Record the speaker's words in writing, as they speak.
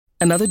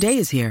Another day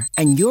is here,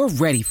 and you're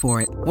ready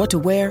for it. What to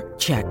wear?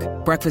 Check.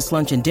 Breakfast,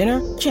 lunch, and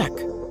dinner? Check.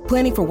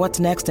 Planning for what's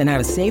next and how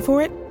to save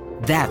for it?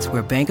 That's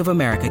where Bank of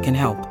America can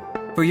help.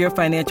 For your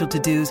financial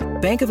to-dos,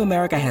 Bank of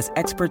America has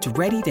experts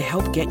ready to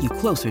help get you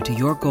closer to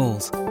your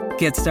goals.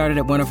 Get started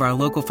at one of our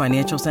local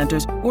financial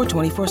centers or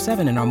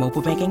 24/7 in our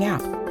mobile banking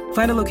app.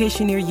 Find a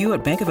location near you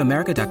at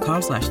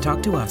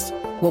bankofamerica.com/talktous.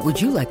 What would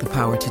you like the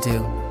power to do?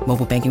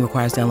 Mobile banking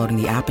requires downloading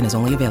the app and is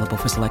only available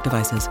for select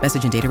devices.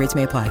 Message and data rates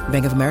may apply.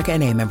 Bank of America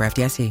N.A., member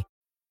FDIC.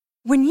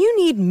 When you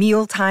need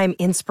mealtime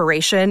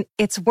inspiration,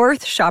 it's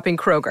worth shopping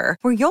Kroger,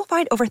 where you'll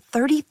find over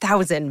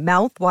 30,000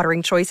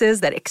 mouth-watering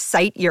choices that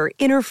excite your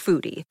inner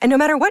foodie. And no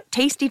matter what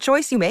tasty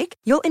choice you make,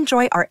 you'll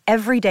enjoy our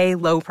everyday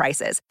low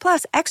prices,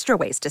 plus extra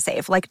ways to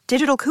save, like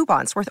digital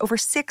coupons worth over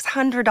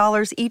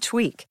 $600 each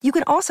week. You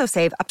can also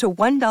save up to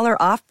 $1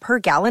 off per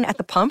gallon at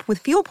the pump with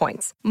fuel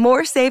points.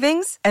 More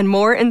savings and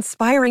more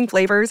inspiring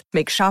flavors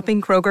make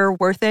shopping Kroger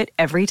worth it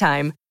every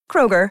time.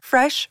 Kroger,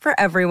 fresh for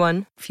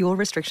everyone. Fuel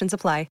restrictions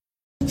apply.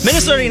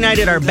 Minnesota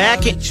United are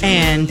back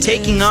and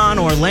taking on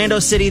Orlando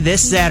City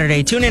this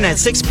Saturday. Tune in at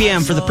 6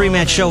 p.m. for the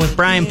pre-match show with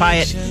Brian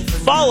Pyatt,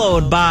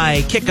 followed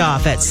by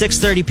kickoff at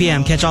 6:30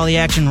 p.m. Catch all the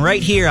action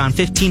right here on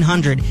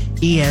 1500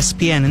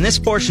 ESPN. And this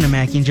portion of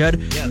Mackie and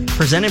Judd,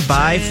 presented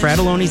by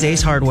Frattallone's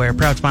Ace Hardware,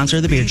 proud sponsor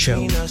of the Beard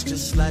Show.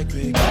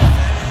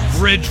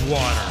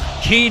 Bridgewater,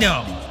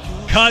 Keenum,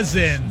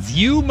 Cousins.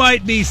 You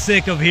might be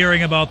sick of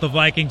hearing about the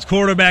Vikings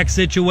quarterback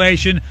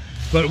situation,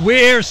 but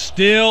we're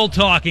still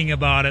talking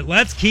about it.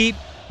 Let's keep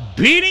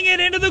beating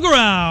it into the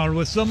ground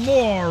with some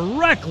more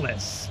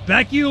reckless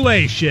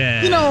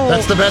speculation. You know,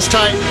 that's the best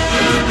type.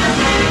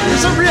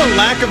 There's a real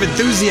lack of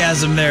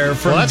enthusiasm there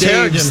from that's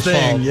Dave's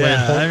thing. Fault.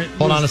 Yeah. Wait,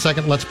 hold on a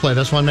second. Let's play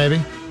this one,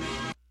 maybe.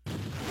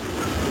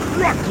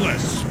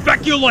 Reckless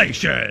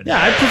speculation.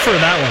 Yeah, I prefer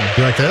that one.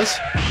 You like this?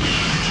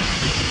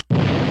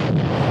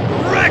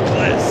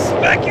 Reckless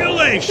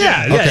speculation.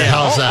 Yeah. Okay,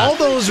 how's that? All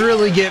those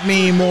really get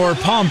me more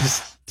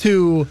pumped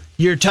to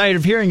you're tired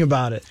of hearing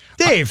about it.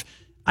 Dave,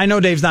 I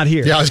know Dave's not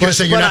here. Yeah, I was going to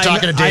say, you're not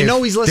talking to Dave. I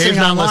know he's listening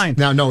online.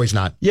 No, he's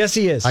not. Yes,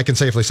 he is. I can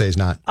safely say he's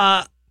not.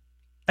 I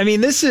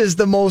mean, this is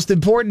the most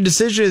important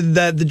decision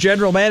that the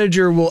general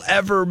manager will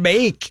ever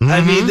make. Mm-hmm. I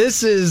mean,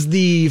 this is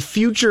the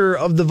future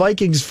of the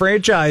Vikings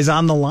franchise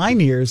on the line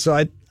here. So,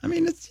 I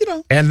mean, it's,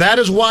 and that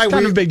is why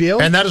kind of a big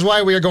deal. And that is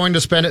why we are going to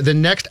spend the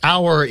next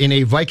hour in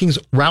a Vikings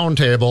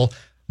roundtable.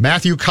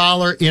 Matthew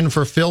Collar in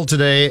for Phil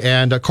today,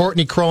 and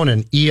Courtney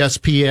Cronin,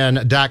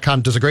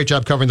 ESPN.com, does a great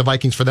job covering the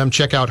Vikings for them.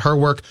 Check out her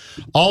work.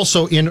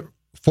 Also in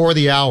for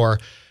the hour.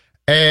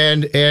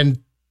 And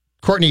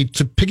Courtney,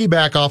 to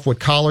piggyback off what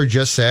Collar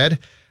just said,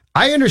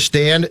 I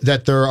understand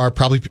that there are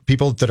probably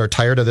people that are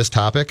tired of this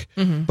topic,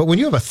 but when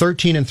you have a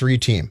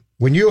 13-3 team,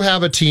 when you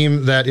have a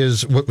team that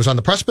was on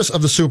the precipice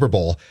of the Super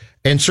Bowl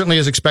and certainly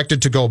is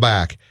expected to go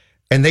back,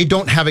 and they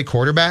don't have a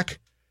quarterback,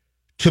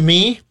 to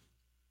me,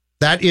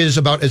 that is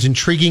about as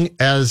intriguing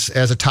as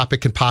a topic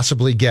can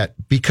possibly get,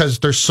 because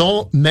there's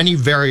so many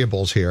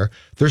variables here.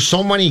 There's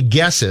so many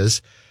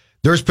guesses.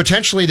 There's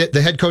potentially the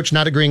head coach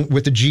not agreeing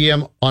with the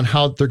GM on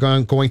how they're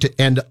going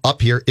to end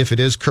up here if it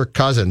is Kirk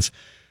Cousins.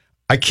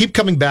 I keep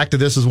coming back to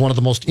this as one of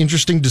the most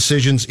interesting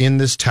decisions in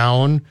this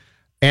town,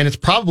 and it's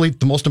probably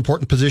the most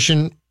important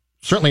position,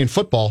 certainly in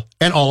football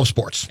and all of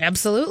sports.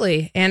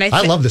 Absolutely. And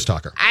I love this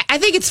talker. I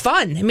think it's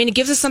fun. I mean, it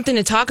gives us something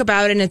to talk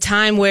about in a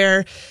time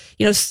where,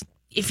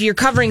 if you're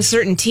covering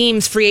certain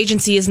teams, free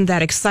agency isn't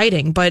that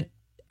exciting. But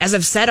as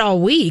I've said all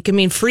week, I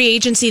mean, free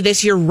agency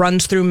this year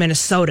runs through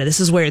Minnesota. This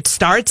is where it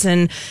starts.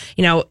 And,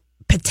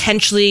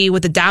 potentially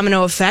with the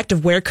domino effect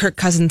of where Kirk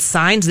Cousins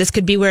signs, this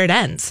could be where it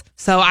ends.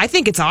 So I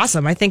think it's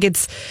awesome. I think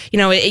it's,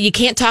 you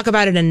can't talk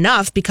about it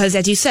enough because,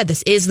 as you said,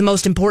 this is the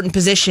most important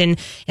position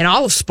in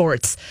all of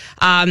sports.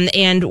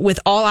 And with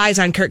all eyes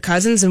on Kirk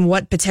Cousins and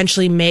what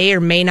potentially may or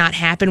may not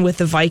happen with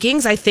the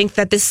Vikings, I think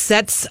that this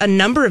sets a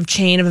number of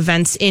chain of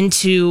events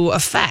into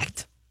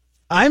effect.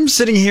 I'm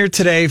sitting here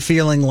today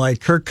feeling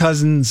like Kirk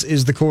Cousins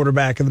is the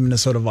quarterback of the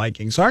Minnesota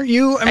Vikings. Aren't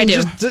you? I mean,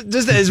 do.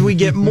 Just as we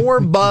get more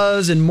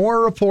buzz and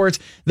more reports,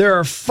 there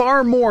are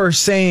far more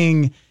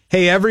saying,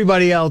 hey,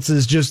 everybody else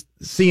is just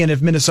seeing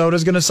if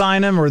Minnesota's going to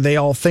sign him, or they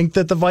all think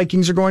that the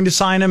Vikings are going to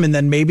sign him, and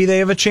then maybe they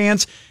have a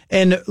chance,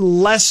 and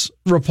less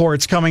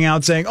reports coming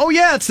out saying, oh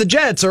yeah, it's the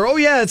Jets, or oh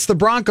yeah, it's the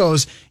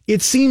Broncos.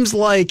 It seems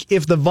like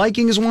if the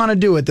Vikings want to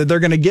do it, that they're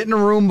going to get in a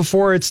room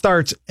before it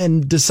starts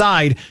and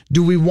decide,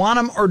 do we want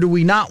him or do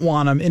we not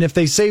want him? And if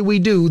they say we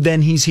do,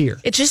 then he's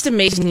here. It's just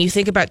amazing. You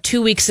think about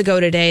 2 weeks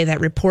ago today, that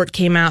report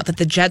came out that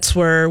the Jets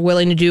were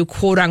willing to do,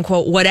 quote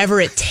unquote,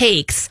 whatever it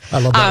takes. I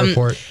love that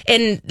report.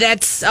 And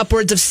that's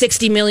upwards of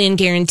 $60 million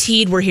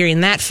guaranteed. We're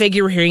hearing that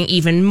figure. We're hearing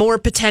even more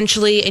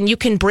potentially. And you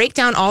can break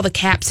down all the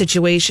cap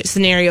situation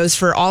scenarios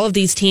for all of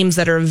these teams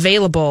that are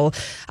available,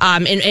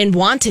 and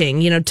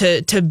wanting,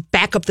 to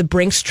back up the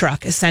Brinks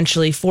truck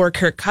essentially for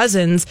Kirk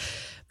Cousins.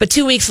 But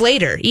 2 weeks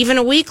later, even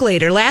a week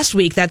later, last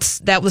week,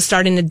 that was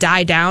starting to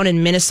die down,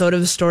 and Minnesota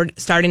was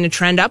starting to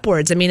trend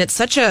upwards. I mean, it's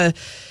such a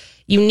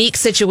unique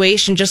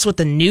situation just with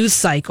the news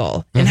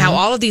cycle and how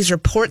all of these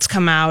reports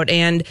come out.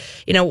 And,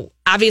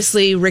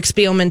 obviously Rick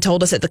Spielman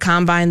told us at the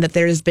Combine that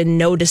there has been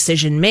no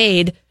decision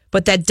made,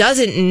 but that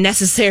doesn't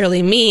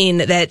necessarily mean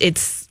that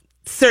it's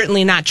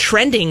certainly not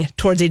trending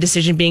towards a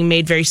decision being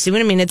made very soon.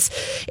 I mean, it's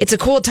a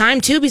cool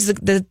time too, because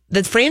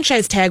the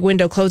franchise tag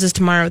window closes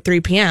tomorrow at 3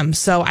 p.m.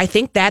 So I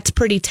think that's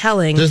pretty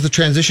telling. Does the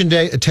transition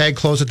day tag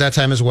close at that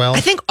time as well?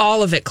 I think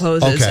all of it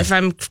closes, Okay. if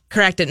I'm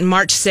correct, at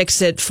March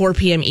 6th at 4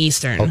 p.m.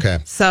 Eastern. Okay.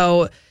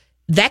 So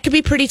that could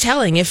be pretty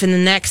telling if in the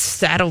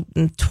next,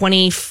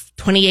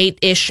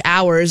 28-ish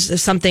hours, if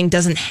something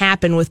doesn't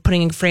happen with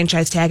putting a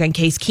franchise tag on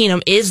Case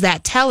Keenum. Is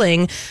that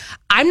telling?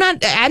 I'm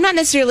not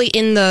necessarily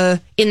in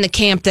the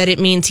camp that it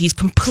means he's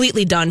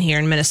completely done here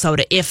in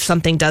Minnesota if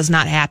something does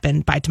not happen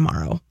by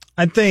tomorrow.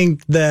 I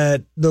think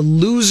that the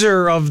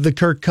loser of the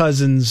Kirk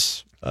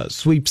Cousins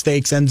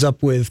sweepstakes ends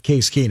up with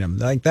Case Keenum.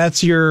 Like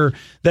that's your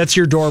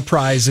door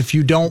prize. If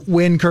you don't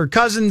win Kirk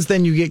Cousins,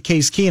 then you get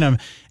Case Keenum.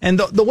 And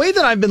the way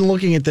that I've been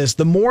looking at this,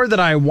 the more that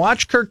I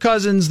watch Kirk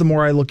Cousins, the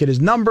more I look at his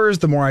numbers,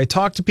 the more I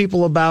talk to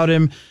people about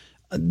him,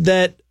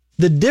 that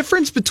the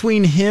difference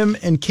between him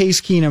and Case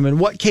Keenum and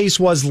what Case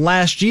was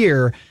last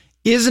year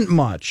isn't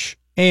much.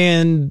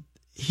 And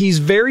he's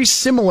very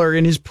similar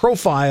in his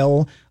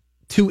profile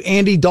to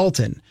Andy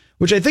Dalton,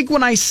 which I think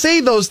when I say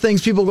those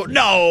things, people go,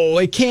 no,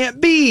 it can't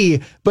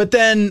be. But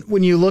then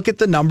when you look at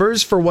the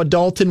numbers for what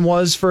Dalton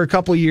was for a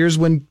couple of years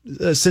when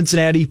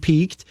Cincinnati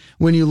peaked,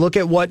 when you look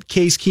at what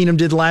Case Keenum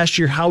did last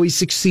year, how he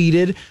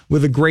succeeded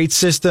with a great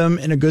system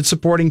and a good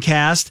supporting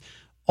cast,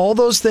 all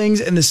those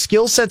things and the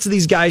skill sets of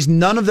these guys,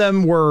 none of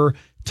them were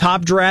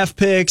top draft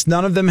picks.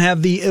 None of them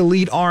have the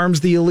elite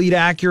arms, the elite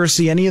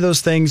accuracy, any of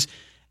those things.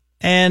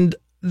 And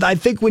I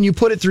think when you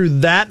put it through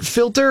that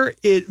filter,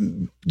 it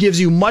gives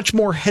you much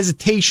more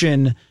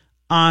hesitation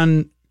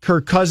on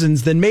Kirk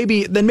Cousins than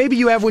maybe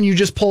you have when you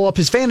just pull up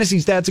his fantasy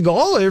stats and go,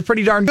 oh, they're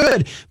pretty darn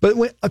good.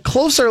 But a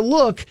closer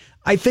look,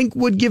 I think,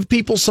 would give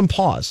people some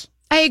pause.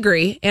 I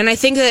agree. And I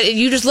think that if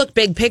you just look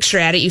big picture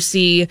at it, you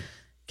see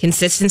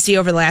consistency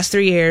over the last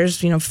 3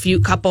 years,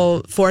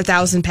 couple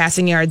 4,000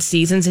 passing yard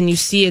seasons, and you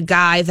see a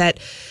guy that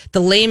the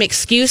lame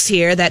excuse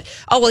here that,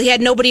 he had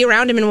nobody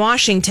around him in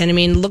Washington. I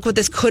mean, look what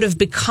this could have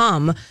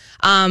become.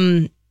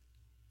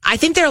 I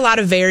think there are a lot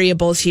of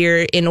variables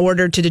here in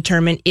order to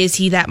determine, is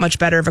he that much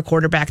better of a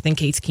quarterback than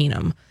Case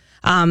Keenum?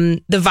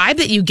 The vibe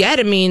that you get,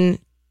 I mean,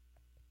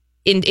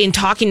 in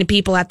talking to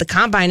people at the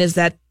Combine is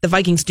that the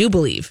Vikings do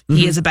believe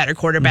he is a better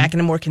quarterback and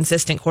a more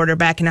consistent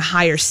quarterback and a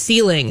higher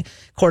ceiling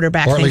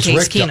quarterback than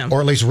Case Keenum. Or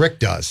at least Rick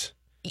does.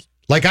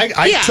 Like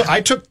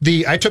I took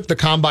the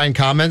Combine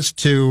comments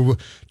to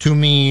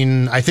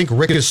mean I think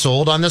Rick is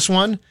sold on this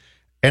one,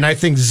 and I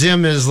think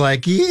Zim is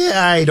like,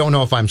 I don't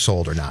know if I'm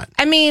sold or not.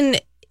 I mean,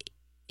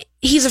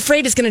 he's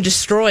afraid it's going to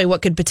destroy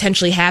what could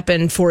potentially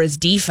happen for his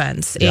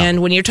defense. Yeah.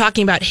 And when you're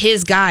talking about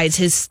his guys,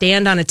 his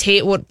stand on a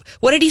table,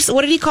 what did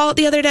he call it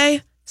the other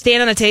day?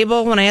 Stand on a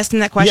table. When I asked him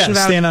that question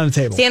about stand on a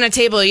table. Stand on a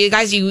table. You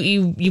guys,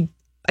 you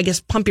I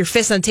guess pump your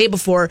fist on the table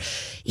for.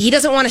 He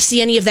doesn't want to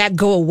see any of that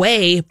go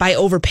away by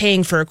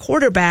overpaying for a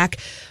quarterback.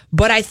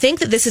 But I think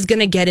that this is going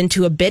to get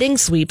into a bidding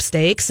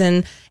sweepstakes.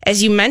 And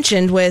as you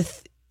mentioned, with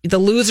the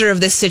loser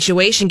of this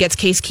situation gets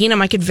Case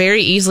Keenum, I could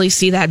very easily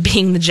see that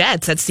being the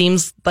Jets. That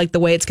seems like the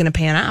way it's going to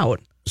pan out.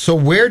 So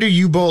where do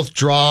you both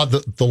draw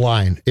the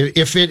line?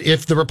 If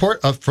the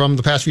report from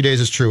the past few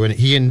days is true, and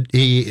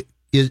he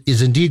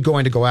is indeed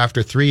going to go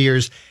after 3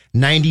 years,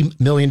 $90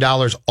 million,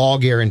 all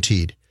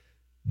guaranteed,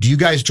 do you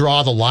guys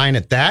draw the line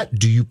at that?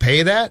 Do you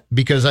pay that?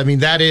 Because I mean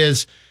that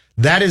is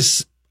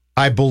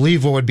I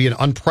believe what would be an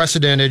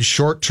unprecedented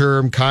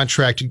short-term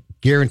contract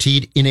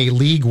guaranteed in a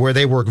league where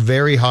they work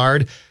very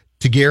hard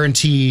to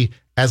guarantee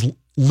as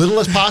little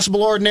as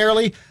possible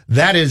ordinarily.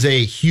 That is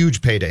a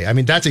huge payday. I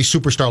mean, that's a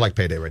superstar-like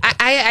payday right there.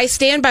 I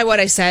stand by what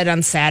I said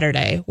on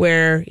Saturday,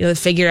 where the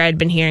figure I'd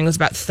been hearing was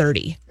about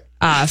 30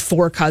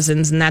 for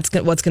Cousins, and that's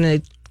what's going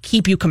to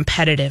keep you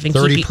competitive. And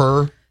 30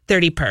 per?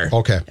 30 per.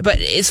 Okay. But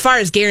as far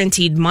as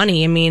guaranteed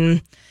money, I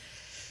mean,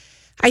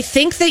 I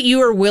think that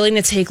you are willing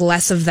to take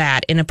less of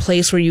that in a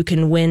place where you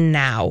can win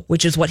now,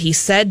 which is what he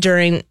said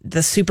during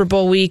the Super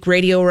Bowl week,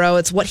 Radio Row.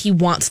 It's what he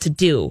wants to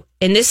do.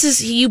 And this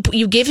is, you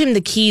give him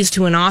the keys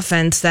to an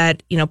offense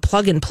that,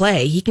 plug and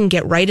play. He can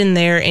get right in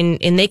there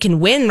and they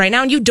can win right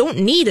now. And you don't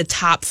need a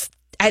top,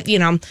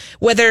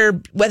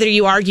 whether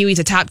you argue he's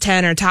a top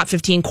 10 or top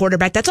 15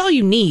 quarterback, that's all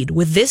you need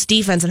with this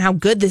defense and how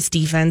good this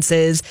defense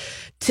is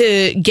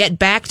to get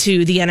back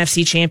to the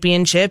NFC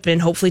Championship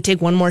and hopefully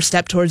take one more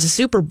step towards the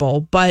Super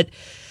Bowl. But,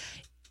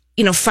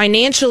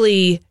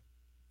 financially,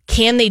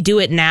 can they do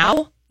it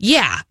now?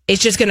 Yeah.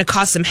 It's just going to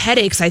cause some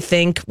headaches, I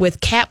think,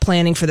 with cap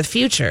planning for the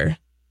future.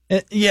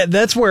 Yeah,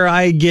 that's where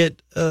I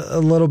get a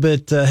little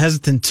bit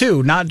hesitant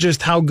too. Not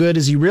just how good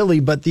is he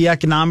really, but the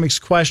economics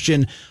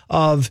question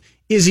of,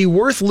 is he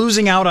worth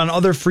losing out on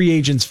other free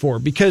agents for?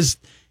 Because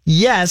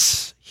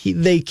yes,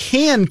 they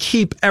can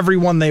keep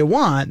everyone they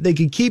want. They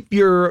can keep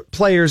your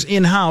players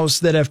in-house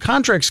that have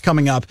contracts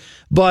coming up,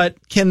 but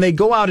can they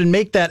go out and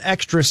make that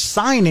extra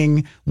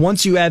signing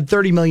once you add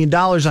 $30 million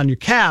on your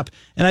cap?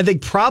 And I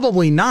think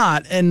probably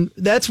not. And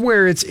that's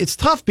where it's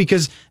tough,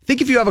 because I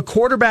think if you have a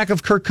quarterback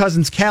of Kirk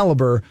Cousins'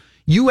 caliber,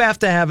 you have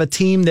to have a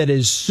team that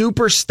is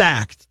super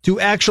stacked to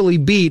actually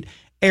beat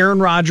Aaron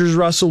Rodgers,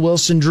 Russell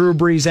Wilson, Drew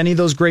Brees, any of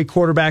those great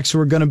quarterbacks who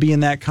are going to be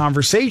in that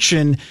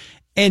conversation.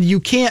 And you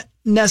can't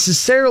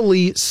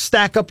necessarily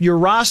stack up your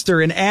roster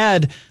and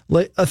add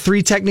a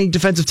 3-technique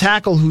defensive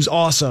tackle who's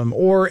awesome,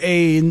 or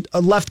a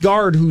left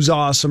guard who's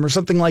awesome, or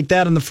something like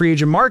that in the free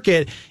agent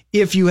market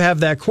if you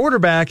have that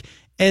quarterback.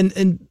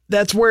 And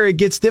that's where it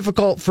gets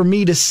difficult for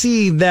me to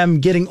see them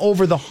getting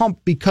over the hump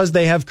because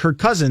they have Kirk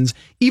Cousins,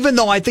 even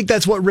though I think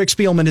that's what Rick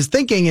Spielman is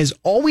thinking, is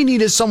all we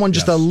need is someone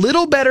just a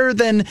little better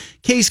than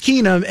Case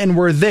Keenum and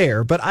we're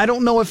there. But I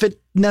don't know if it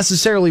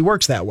necessarily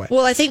works that way.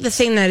 Well, I think the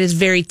thing that is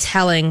very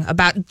telling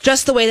about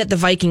just the way that the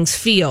Vikings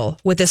feel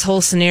with this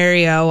whole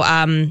scenario,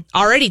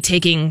 already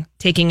taking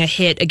a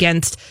hit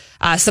against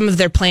some of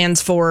their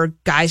plans for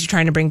guys you're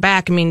trying to bring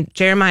back. I mean,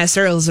 Jeremiah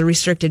Searle is a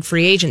restricted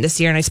free agent this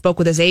year, and I spoke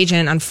with his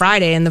agent on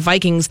Friday, and the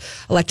Vikings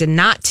elected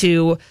not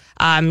to,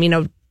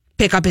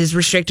 pick up his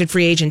restricted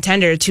free agent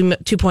tender,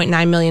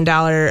 $2.9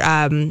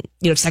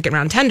 million, second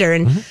round tender.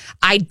 And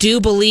I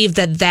do believe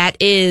that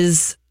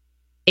is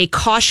a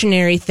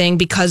cautionary thing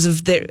because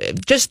of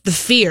the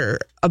fear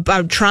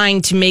about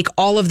trying to make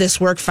all of this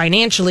work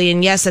financially.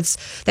 And yes,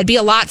 that'd be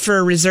a lot for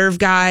a reserve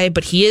guy,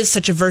 but he is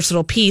such a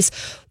versatile piece.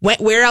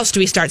 Where else do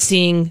we start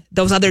seeing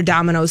those other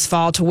dominoes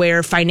fall to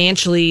where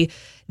financially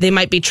they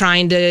might be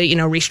trying to,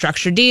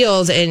 restructure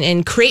deals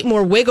and create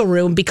more wiggle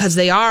room because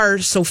they are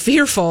so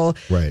fearful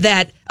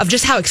that of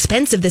just how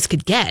expensive this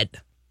could get.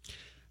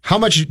 How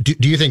much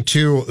do you think,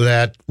 too,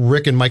 that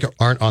Rick and Mike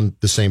aren't on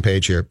the same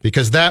page here?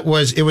 Because it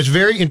was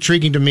very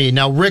intriguing to me.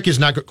 Now, Rick is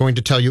not going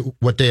to tell you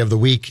what day of the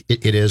week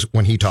it is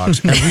when he talks.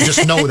 And we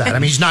just know that. I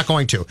mean, he's not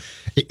going to.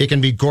 It can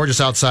be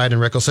gorgeous outside,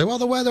 and Rick will say, well,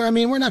 the weather,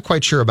 we're not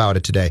quite sure about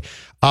it today.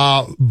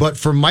 But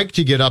for Mike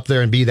to get up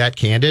there and be that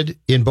candid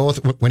in both,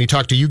 when he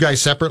talked to you guys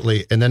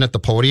separately and then at the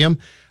podium,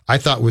 I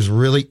thought was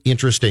really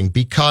interesting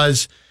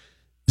because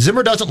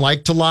Zimmer doesn't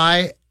like to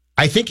lie.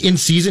 I think in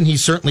season he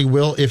certainly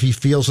will if he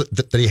feels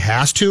that he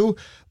has to.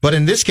 But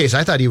in this case,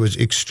 I thought he was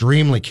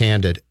extremely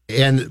candid.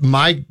 And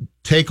my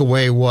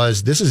takeaway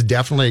was this is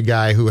definitely a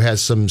guy who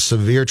has some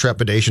severe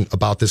trepidation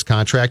about this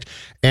contract.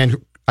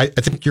 And I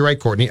think you're right,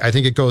 Courtney. I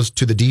think it goes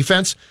to the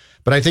defense,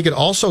 but I think it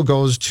also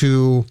goes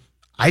to,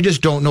 I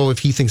just don't know if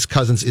he thinks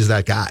Cousins is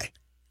that guy.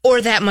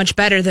 Or that much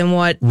better than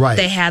what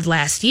they had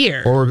last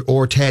year.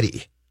 Or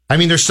Teddy.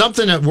 There's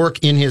something at work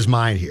in his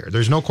mind here.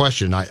 There's no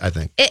question, I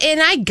think.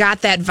 And I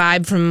got that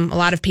vibe from a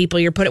lot of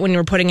people. When you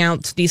were putting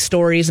out these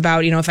stories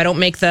about, if I don't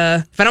make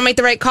the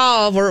right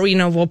call,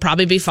 we'll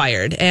probably be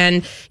fired.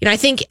 And, I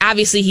think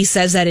obviously he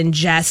says that in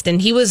jest,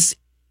 and he was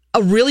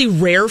a really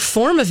rare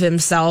form of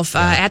himself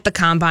at the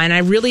combine. I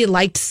really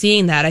liked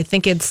seeing that. I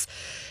think it's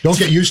don't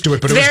get used to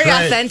it, but it was very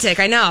great. authentic.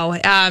 I know.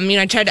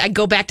 I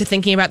go back to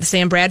thinking about the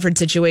Sam Bradford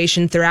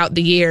situation throughout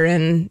the year,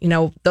 and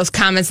those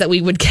comments that we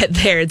would get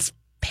there. It's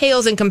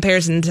pales in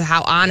comparison to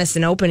how honest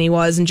and open he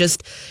was, and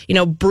just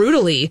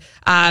brutally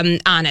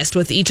honest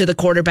with each of the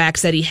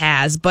quarterbacks that he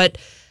has. But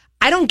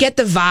I don't get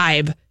the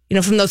vibe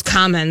from those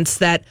comments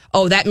that,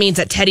 that means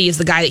that Teddy is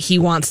the guy that he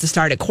wants to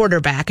start at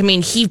quarterback.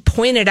 He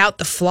pointed out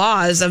the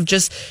flaws of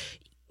just,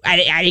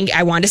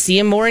 I want to see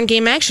him more in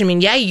game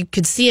action. You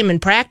could see him in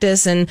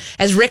practice, and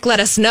as Rick let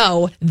us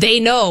know,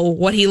 they know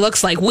what he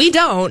looks like. We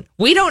don't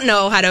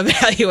know how to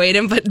evaluate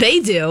him, but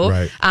they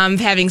do,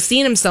 having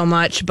seen him so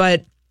much.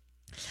 But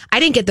I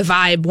didn't get the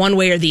vibe one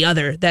way or the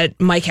other that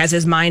Mike has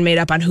his mind made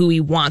up on who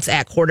he wants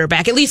at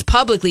quarterback, at least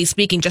publicly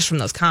speaking, just from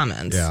those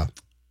comments. Yeah.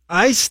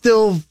 I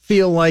still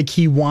feel like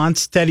he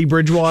wants Teddy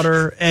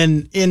Bridgewater,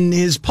 and in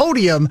his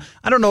podium,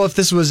 I don't know if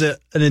this was an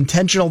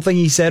intentional thing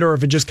he said or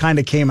if it just kind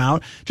of came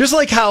out. Just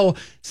like how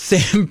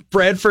Sam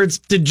Bradford's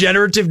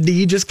degenerative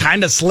knee just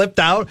kind of slipped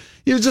out.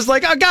 He was just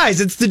like, oh, guys,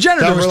 it's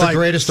degenerative. That was the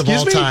greatest of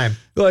all time.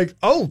 Like,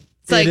 oh.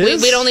 It's like,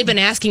 we'd only been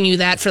asking you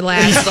that for the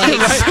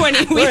last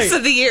 20 weeks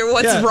of the year.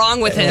 What's wrong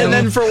with him? And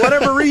then for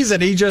whatever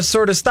reason, he just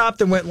sort of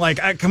stopped and went like,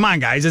 come on,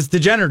 guys, it's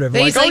degenerative.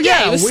 He's he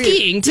was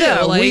skiing too.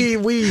 Yeah,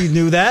 we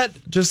knew that,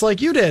 just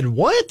like you did.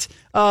 What?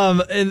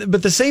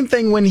 But the same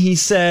thing when he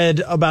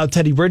said about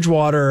Teddy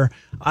Bridgewater,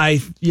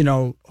 I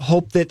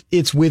hope that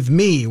it's with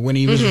me, when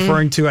he was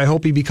referring to, I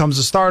hope he becomes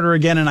a starter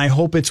again, and I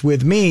hope it's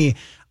with me.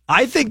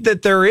 I think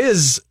that there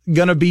is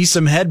going to be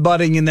some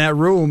headbutting in that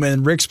room,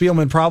 and Rick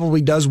Spielman probably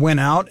does win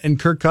out, and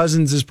Kirk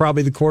Cousins is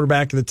probably the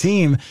quarterback of the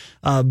team.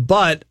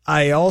 But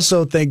I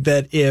also think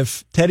that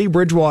if Teddy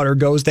Bridgewater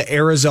goes to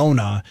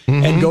Arizona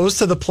and goes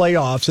to the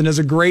playoffs and has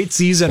a great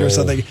season or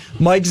something,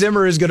 Mike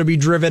Zimmer is going to be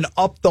driven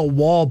up the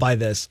wall by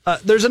this.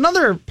 There's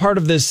another part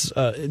of this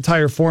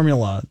entire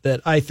formula that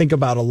I think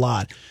about a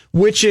lot,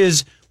 which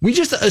is we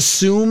just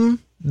assume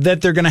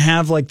that they're going to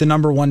have like the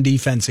number one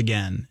defense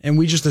again. And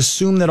we just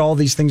assume that all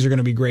these things are going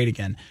to be great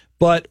again.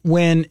 But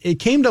when it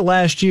came to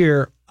last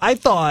year, I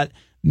thought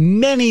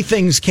many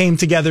things came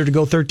together to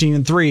go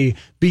 13-3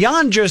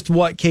 beyond just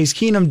what Case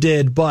Keenum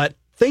did, but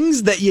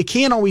things that you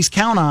can't always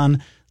count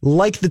on,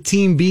 like the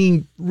team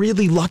being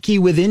really lucky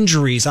with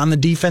injuries on the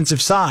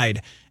defensive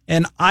side.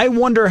 And I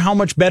wonder how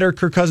much better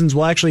Kirk Cousins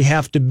will actually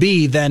have to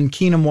be than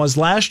Keenum was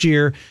last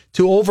year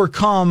to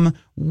overcome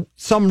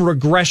some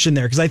regression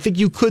there, because I think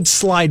you could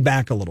slide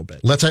back a little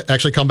bit. Let's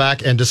actually come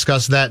back and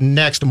discuss that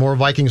next. More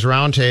Vikings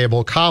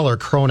Roundtable. Collar,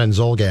 Cronin,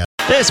 Zolgad.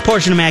 This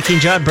portion of Mackey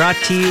and Judd brought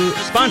to you,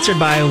 sponsored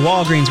by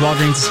Walgreens.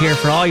 Walgreens is here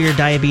for all your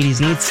diabetes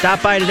needs.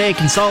 Stop by today,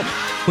 consult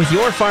with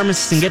your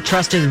pharmacist, and get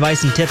trusted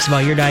advice and tips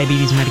about your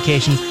diabetes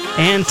medications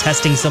and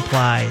testing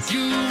supplies.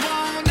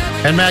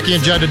 And Mackey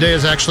and Judd today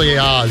is actually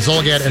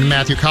Zolgad and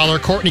Matthew Collar.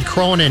 Courtney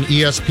Cronin,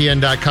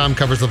 ESPN.com,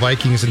 covers the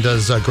Vikings and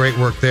does great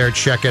work there.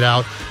 Check it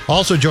out.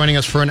 Also joining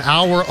us for an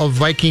hour of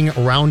Viking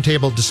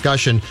Roundtable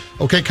discussion.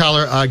 Okay,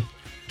 Collar,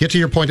 get to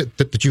your point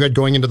that you had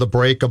going into the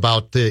break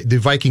about the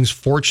Vikings'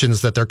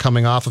 fortunes that they're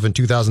coming off of in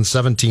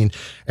 2017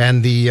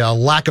 and the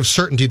lack of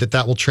certainty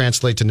that will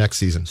translate to next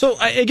season. So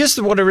I guess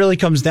what it really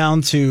comes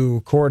down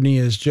to, Courtney,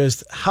 is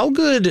just how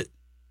good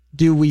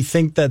do we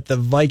think that the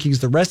Vikings,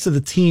 the rest of the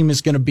team,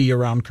 is going to be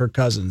around Kirk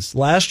Cousins?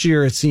 Last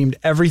year, it seemed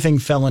everything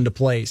fell into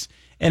place.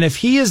 And if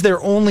he is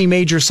their only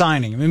major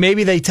signing, I mean,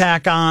 maybe they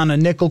tack on a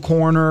nickel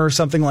corner or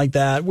something like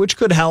that, which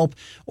could help,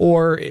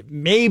 or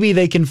maybe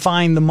they can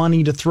find the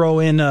money to throw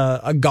in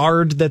a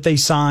guard that they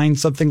sign,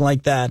 something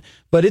like that.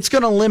 But it's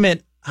going to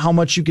limit how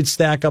much you could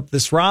stack up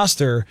this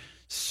roster.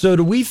 So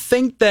do we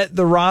think that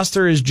the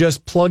roster is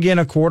just plug in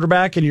a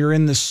quarterback and you're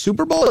in the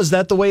Super Bowl? Is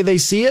that the way they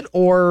see it,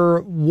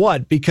 or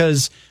what?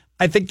 Because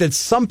I think that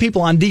some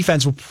people on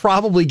defense will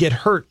probably get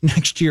hurt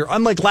next year,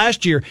 unlike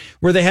last year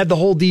where they had the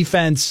whole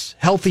defense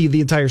healthy the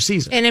entire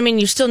season. And I mean,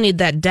 you still need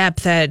that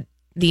depth on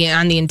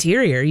the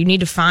interior. You need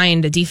to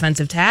find a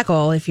defensive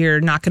tackle if you're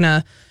not going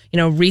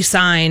to,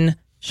 re-sign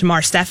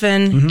Shamar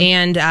Stephen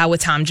and with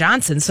Tom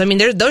Johnson. So I mean,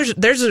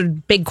 there's a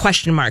big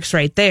question marks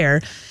right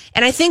there.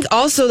 And I think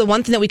also the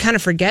one thing that we kind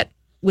of forget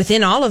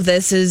within all of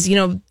this is,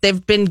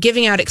 they've been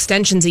giving out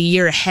extensions a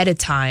year ahead of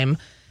time.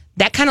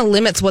 That kind of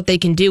limits what they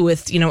can do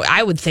with,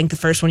 I would think the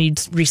first one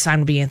you'd re-sign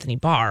would be Anthony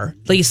Barr.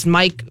 At least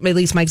Mike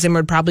Zimmer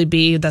would probably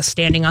be the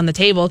standing on the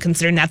table,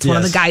 considering that's one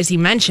of the guys he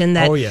mentioned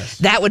that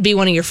that would be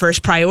one of your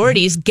first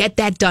priorities. Get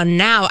that done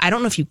now. I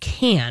don't know if you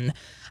can.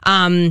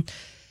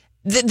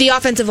 The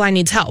offensive line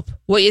needs help.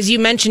 Well, as you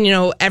mentioned,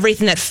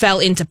 everything that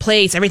fell into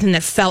place, everything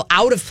that fell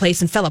out of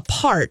place and fell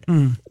apart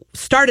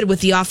started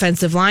with the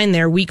offensive line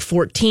there week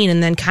 14,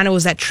 and then kind of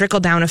was that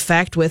trickle-down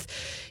effect with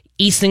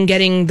Easton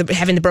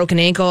having the broken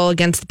ankle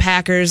against the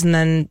Packers, and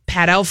then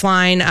Pat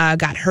Elflein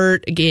got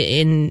hurt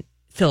in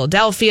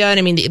Philadelphia. And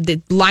I mean,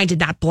 the line did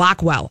not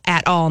block well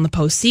at all in the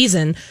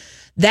postseason.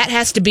 That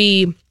has to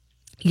be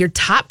your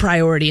top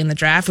priority in the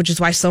draft, which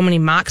is why so many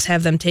mocks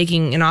have them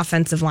taking an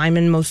offensive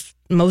lineman.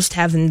 Most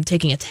have them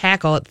taking a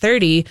tackle at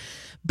 30.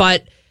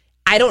 But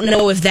I don't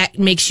know if that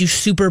makes you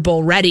Super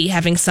Bowl ready,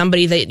 having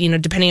somebody that,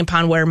 depending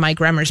upon where Mike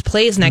Remmers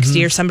plays next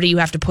year, somebody you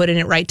have to put in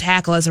at right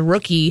tackle as a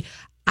rookie.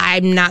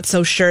 I'm not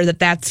so sure that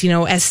that's,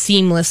 as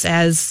seamless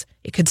as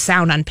it could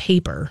sound on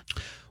paper.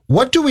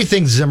 What do we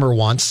think Zimmer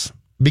wants?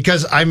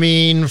 Because, I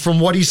mean,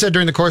 from what he said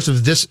during the course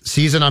of this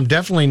season, I'm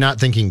definitely not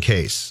thinking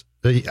Case.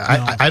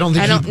 I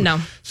don't know.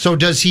 So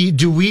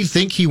do we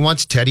think he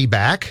wants Teddy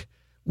back,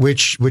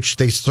 which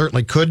they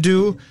certainly could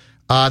do?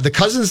 The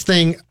Cousins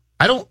thing,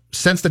 I don't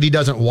sense that he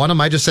doesn't want him.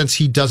 I just sense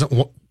he doesn't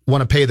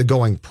want to pay the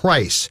going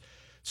price.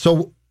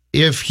 So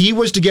if he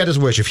was to get his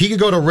wish, if he could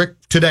go to Rick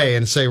today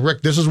and say,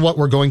 Rick, this is what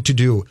we're going to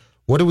do,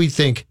 what do we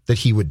think that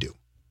he would do?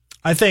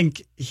 I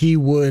think he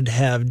would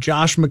have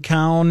Josh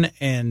McCown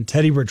and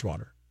Teddy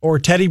Bridgewater, or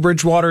Teddy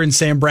Bridgewater and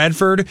Sam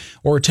Bradford,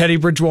 or Teddy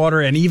Bridgewater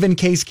and even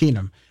Case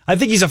Keenum. I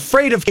think he's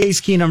afraid of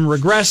Case Keenum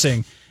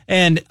regressing.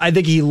 And I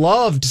think he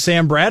loved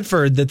Sam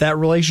Bradford, that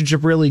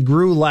relationship really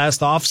grew last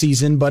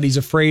offseason, but he's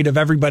afraid of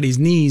everybody's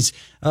knees.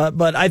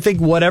 But I think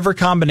whatever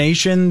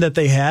combination that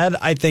they had,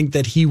 I think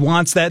that he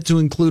wants that to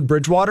include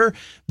Bridgewater.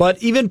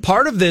 But even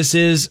part of this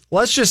is,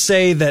 let's just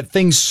say that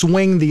things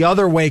swing the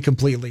other way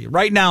completely.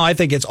 Right now, I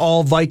think it's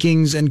all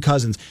Vikings and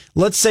Cousins.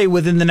 Let's say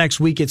within the next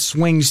week, it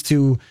swings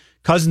to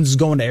Cousins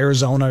going to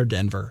Arizona or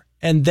Denver.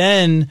 And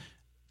then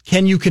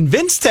can you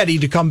convince Teddy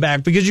to come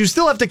back? Because you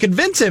still have to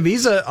convince him.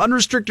 He's an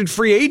unrestricted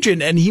free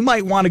agent, and he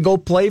might want to go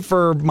play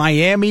for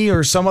Miami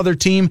or some other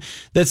team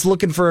that's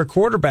looking for a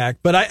quarterback.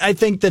 But I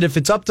think that if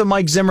it's up to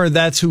Mike Zimmer,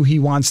 that's who he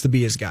wants to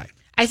be his guy.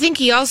 I think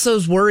he also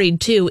is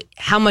worried, too,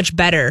 how much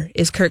better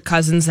is Kirk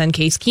Cousins than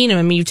Case Keenum.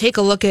 I mean, you take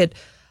a look at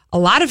a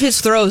lot of his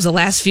throws the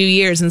last few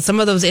years and some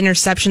of those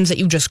interceptions that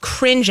you just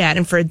cringe at.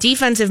 And for a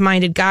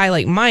defensive-minded guy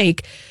like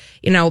Mike,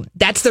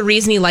 that's the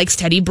reason he likes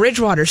Teddy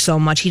Bridgewater so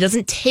much. He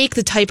doesn't take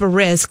the type of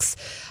risks.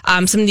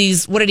 Some of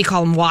these, what did he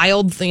call them?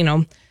 Wild,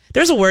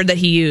 there's a word that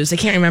he used. I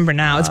can't remember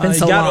now. It's been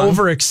so long. He got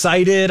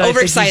overexcited.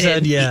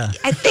 Overexcited. Yeah.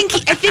 I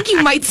think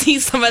you might see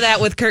some of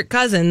that with Kirk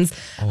Cousins.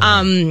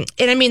 And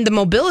I mean, the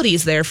mobility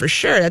is there for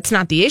sure. That's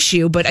not the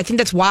issue, but I think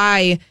that's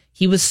why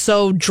he was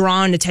so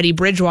drawn to Teddy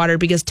Bridgewater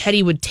because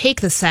Teddy would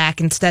take the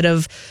sack instead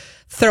of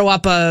throw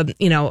up a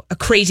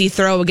crazy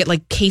throw and get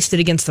like cased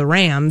against the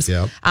Rams.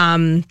 Yep.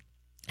 And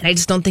I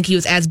just don't think he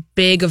was as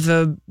big of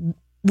a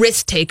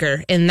risk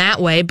taker in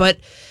that way. But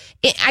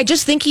I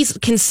just think he's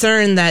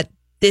concerned that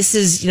this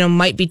is,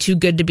 might be too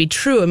good to be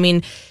true. I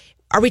mean,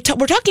 we're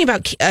talking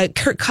about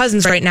Kirk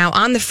Cousins right now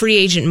on the free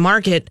agent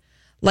market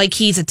like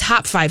he's a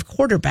top 5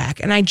 quarterback,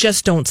 and I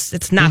just don't.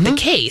 It's not the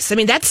case. I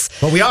mean,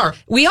 but we are.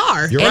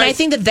 You're right. I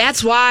think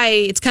that's why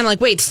it's kind of like,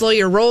 wait, slow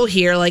your roll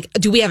here. Like,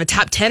 do we have a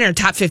top 10 or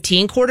top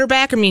 15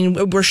 quarterback? I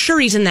mean, we're sure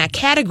he's in that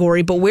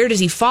category, but where does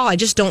he fall? I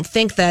just don't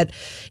think that,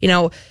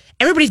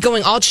 everybody's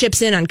going all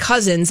chips in on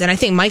Cousins, and I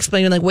think Mike's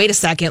playing like, wait a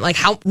second, like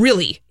how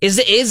really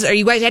are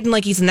you guys acting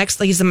like he's the next,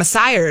 like he's the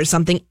Messiah or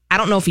something? I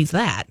don't know if he's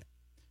that.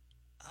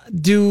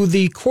 Do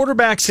the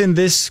quarterbacks in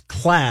this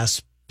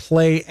class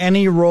play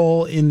any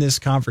role in this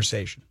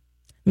conversation?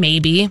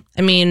 Maybe.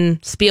 I mean,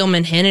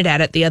 Spielman hinted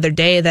at it the other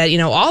day that,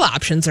 all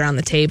options are on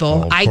the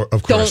table. I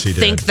don't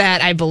think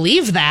that I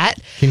believe that.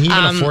 Can he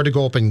even afford to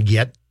go up and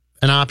get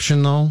an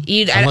option, though?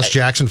 Unless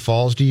Jackson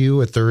falls to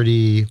you at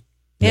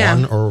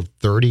 31 or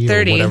 30 or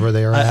whatever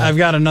they are at. I've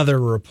got another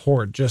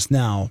report just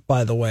now,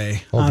 by the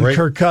way, on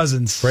Kirk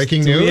Cousins.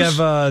 Breaking news?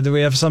 Do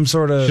we have some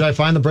sort of... Should I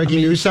find the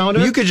breaking news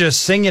sounder? You could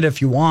just sing it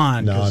if you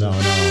want. No.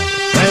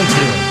 Thank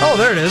you. Oh,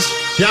 there it is.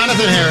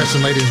 Jonathan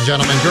Harrison, ladies and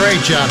gentlemen. Great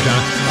job,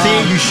 John.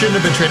 See, you shouldn't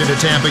have been traded to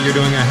Tampa. You're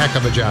doing a heck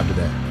of a job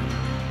today.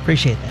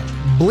 Appreciate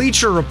that.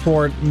 Bleacher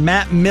Report,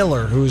 Matt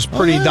Miller, who's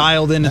pretty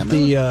dialed in at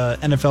the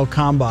NFL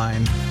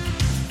Combine.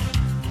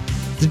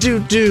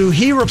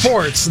 He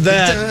reports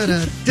that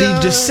the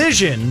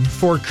decision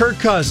for Kirk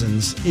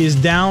Cousins is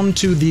down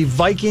to the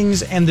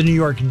Vikings and the New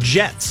York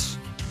Jets.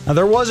 Now,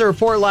 there was a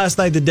report last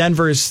night that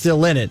Denver is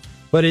still in it,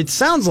 but it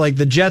sounds like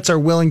the Jets are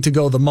willing to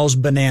go the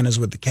most bananas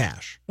with the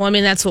cash. Well, I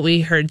mean, that's what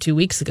we heard 2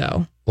 weeks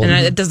ago. And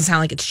it doesn't sound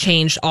like it's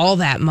changed all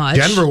that much.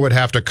 Denver would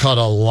have to cut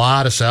a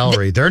lot of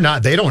salary. They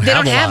don't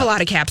have a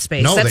lot of cap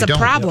space. No, that's a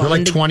problem. They're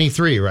like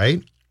 23,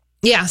 right?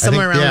 Yeah,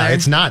 somewhere around there. Yeah,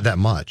 it's not that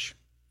much.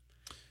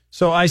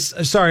 So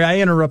I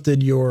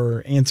interrupted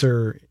your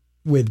answer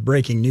with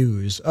breaking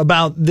news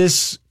about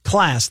this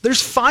class.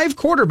 There's 5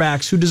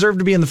 quarterbacks who deserve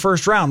to be in the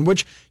first round,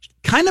 which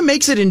kind of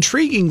makes it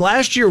intriguing.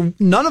 Last year,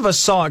 none of us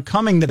saw it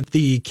coming that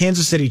the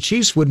Kansas City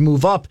Chiefs would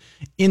move up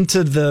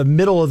into the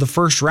middle of the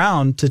first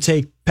round to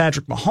take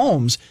Patrick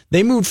Mahomes.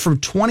 They moved from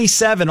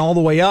 27 all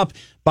the way up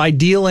by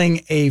dealing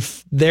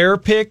their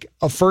pick,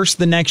 a first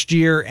the next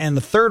year, and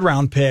the third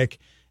round pick.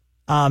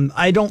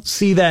 I don't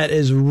see that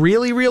as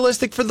really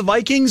realistic for the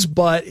Vikings,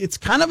 but it's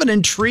kind of an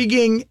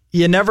intriguing,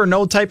 you never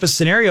know type of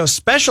scenario,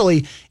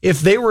 especially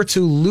if they were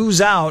to lose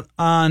out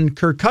on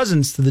Kirk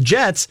Cousins to the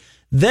Jets.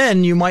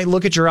 Then you might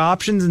look at your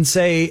options and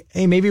say,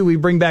 hey, maybe we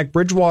bring back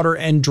Bridgewater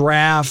and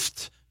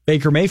draft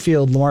Baker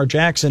Mayfield, Lamar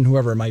Jackson,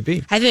 whoever it might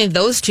be. I think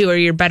those two are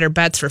your better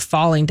bets for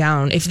falling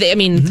down.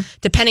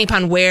 Depending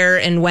upon where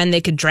and when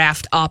they could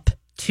draft up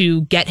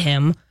to get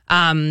him.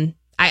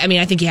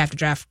 I think you have to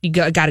draft. You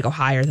got to go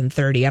higher than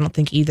 30. I don't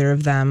think either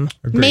of them.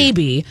 Agreed.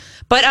 Maybe,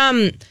 but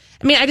I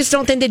just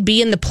don't think they'd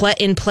be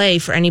in play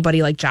for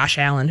anybody like Josh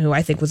Allen, who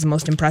I think was the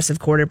most impressive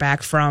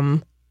quarterback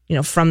from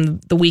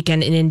the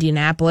weekend in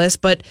Indianapolis.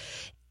 But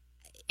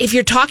if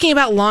you're talking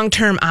about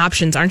long-term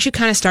options, aren't you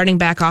kind of starting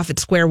back off at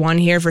square one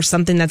here for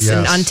something that's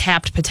an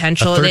untapped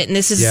potential? And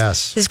this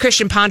is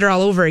Christian Ponder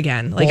all over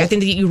again. I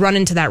think that you run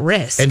into that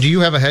risk. And do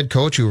you have a head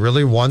coach who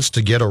really wants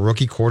to get a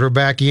rookie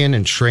quarterback in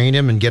and train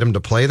him and get him to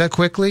play that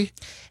quickly?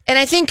 And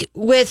I think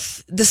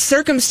with the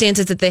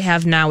circumstances that they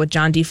have now with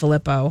John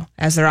DeFilippo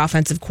as their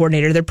offensive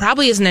coordinator, there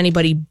probably isn't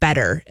anybody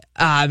better.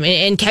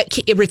 And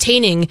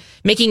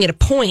making it a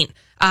point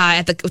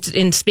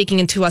in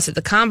speaking to us at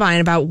the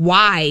Combine about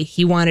why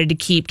he wanted to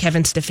keep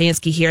Kevin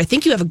Stefanski here. I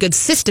think you have a good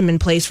system in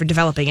place for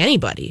developing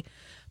anybody.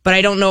 But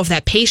I don't know if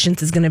that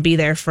patience is going to be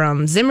there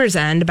from Zimmer's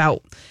end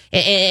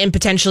and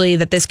potentially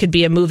that this could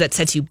be a move that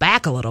sets you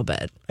back a little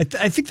bit.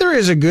 I think there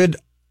is a good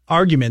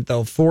argument,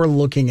 though, for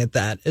looking at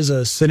that as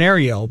a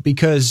scenario,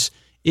 because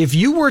if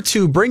you were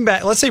to bring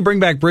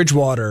back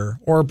Bridgewater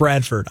or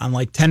Bradford on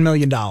like $10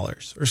 million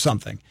or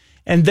something,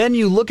 and then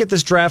you look at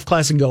this draft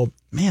class and go,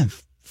 man,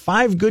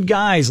 5 good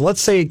guys.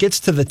 Let's say it gets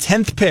to the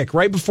 10th pick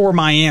right before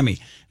Miami.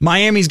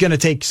 Miami's going to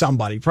take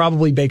somebody,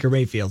 probably Baker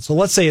Mayfield. So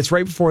let's say it's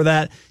right before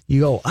that.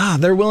 You go,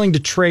 they're willing to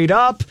trade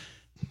up.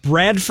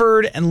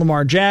 Bradford and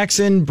Lamar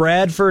Jackson,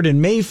 Bradford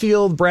and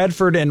Mayfield,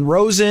 Bradford and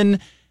Rosen.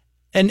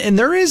 And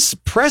there is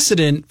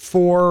precedent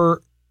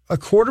for a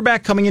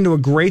quarterback coming into a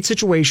great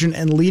situation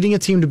and leading a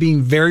team to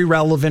being very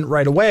relevant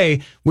right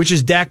away, which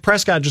is Dak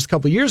Prescott just a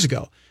couple years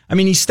ago. I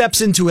mean, he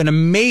steps into an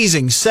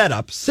amazing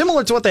setup,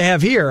 similar to what they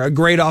have here, a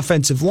great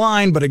offensive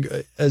line, but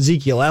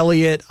Ezekiel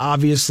Elliott,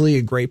 obviously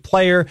a great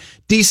player,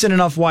 decent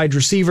enough wide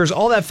receivers.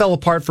 All that fell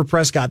apart for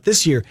Prescott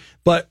this year,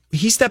 but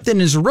he stepped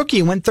in as a rookie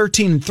and went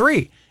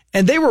 13-3.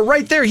 And they were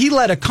right there. He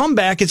led a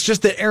comeback. It's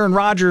just that Aaron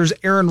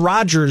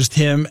Rodgers'd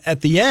him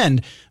at the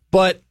end.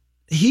 But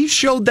he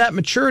showed that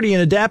maturity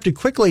and adapted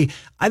quickly.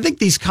 I think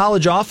these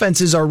college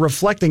offenses are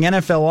reflecting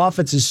NFL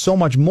offenses so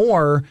much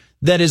more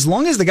that as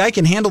long as the guy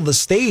can handle the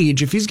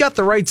stage, if he's got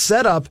the right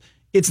setup,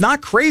 it's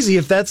not crazy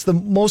if that's the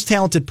most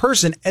talented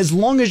person, as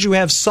long as you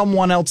have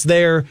someone else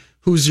there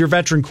who's your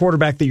veteran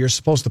quarterback that you're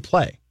supposed to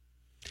play.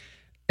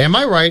 Am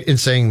I right in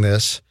saying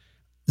this?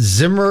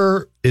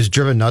 Zimmer is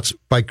driven nuts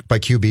by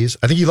QBs.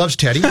 I think he loves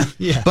Teddy.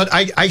 Yeah. But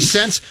I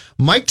sense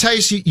Mike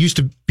Tice used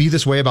to be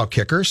this way about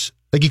kickers.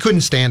 Like, he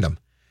couldn't stand them.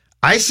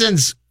 I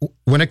sense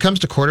when it comes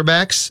to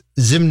quarterbacks,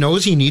 Zim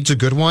knows he needs a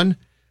good one,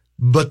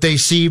 but they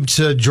seem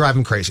to drive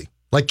him crazy.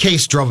 Like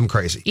Case drove him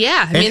crazy.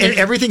 Yeah. I mean, and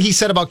everything he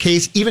said about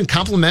Case, even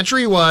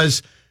complimentary,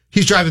 was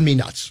he's driving me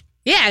nuts.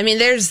 Yeah, I mean,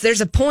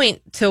 there's a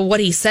point to what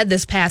he said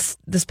this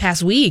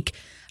past week,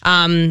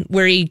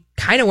 where he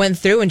kind of went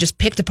through and just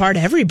picked apart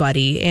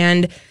everybody.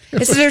 And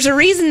there's a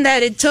reason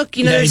that it took,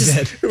 there's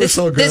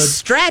this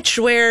stretch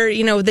where,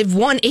 they've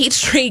won 8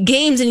 straight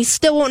games and he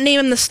still won't name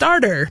him the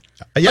starter.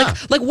 Yeah.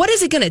 Like what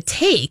is it going to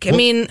take? I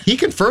mean, he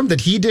confirmed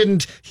that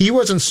he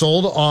wasn't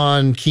sold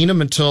on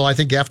Keenum until I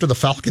think after the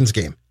Falcons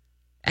game.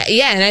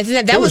 Yeah, and I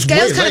think that was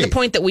kind of the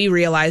point that we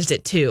realized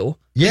it too.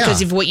 Yeah.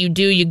 Because of what you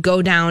do, you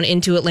go down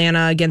into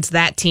Atlanta against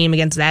that team,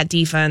 against that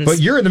defense. But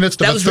you're in the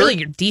midst of that was really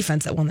your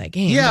defense that won that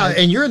game. Yeah, right?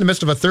 and you're in the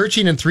midst of a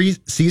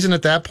 13-3 season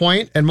at that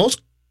point, and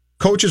most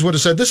coaches would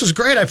have said, "This is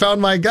great, I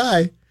found my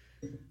guy."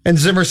 And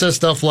Zimmer says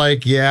stuff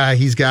like, "Yeah,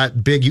 he's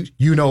got big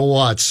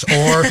you-know-whats,"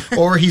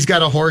 or he's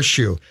got a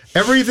horseshoe.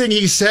 Everything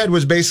he said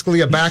was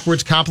basically a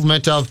backwards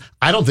compliment of,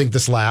 "I don't think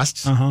this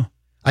lasts."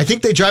 I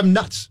think they drive him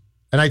nuts.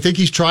 And I think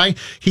he's trying.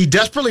 He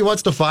desperately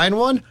wants to find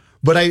one.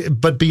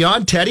 But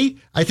beyond Teddy,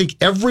 I think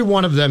every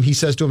one of them, he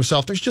says to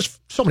himself, "There's just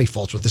so many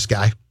faults with this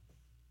guy."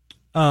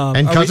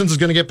 And Cousins is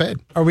going to get paid.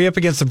 Are we up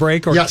against the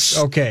break? Yes.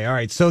 Okay. All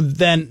right. So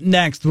then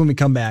next, when we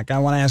come back, I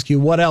want to ask you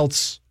what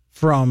else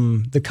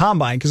from the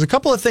Combine, because a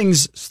couple of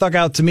things stuck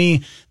out to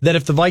me that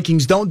if the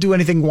Vikings don't do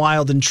anything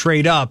wild and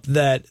trade up,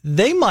 that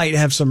they might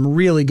have some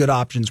really good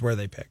options where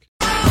they pick.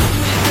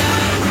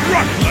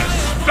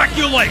 Reckless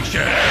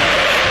speculation.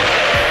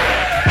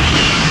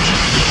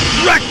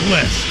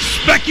 Reckless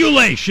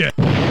speculation.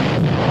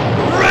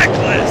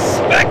 Reckless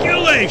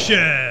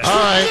speculation. All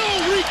right.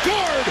 No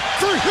regard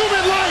for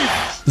human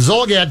life.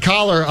 Zolgad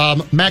Collar,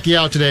 Mackie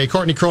out today.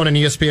 Courtney Cronin,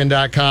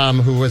 ESPN.com,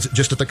 who was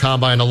just at the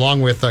Combine,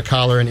 along with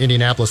Collar in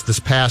Indianapolis this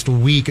past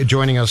week,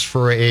 joining us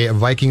for a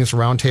Vikings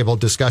roundtable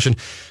discussion.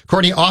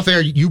 Courtney, off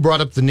air, you brought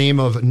up the name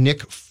of Nick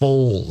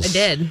Foles. I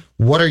did.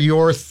 What are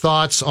your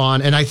thoughts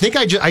on, and I think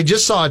I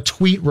just saw a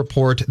tweet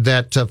report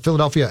that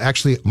Philadelphia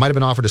actually might have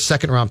been offered a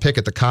second-round pick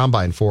at the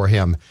Combine for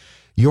him.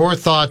 Your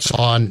thoughts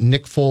on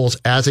Nick Foles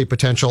as a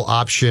potential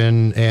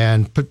option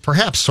and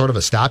perhaps sort of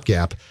a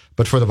stopgap,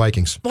 but for the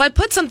Vikings? Well, I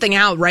put something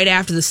out right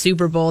after the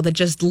Super Bowl that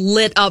just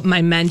lit up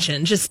my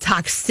mention, just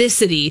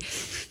toxicity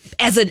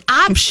as an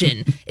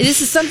option.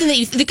 This is something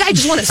that the guy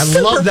just won a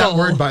Super Bowl. I love that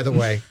word, by the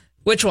way.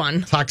 Which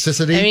one?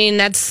 Toxicity. I mean,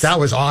 that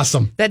was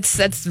awesome.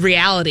 That's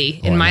reality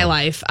in my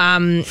life.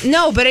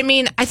 No, but I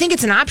mean, I think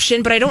it's an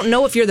option, but I don't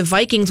know if you're the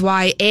Vikings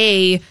why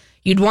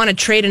you'd want to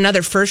trade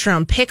another first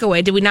round pick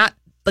away.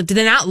 Did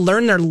they not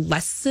learn their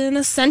lesson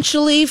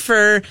essentially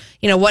for,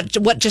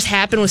 what just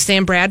happened with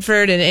Sam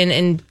Bradford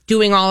and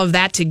doing all of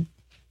that to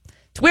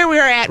where we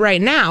are at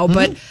right now? Mm-hmm.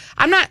 But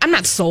I'm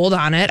not sold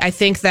on it. I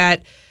think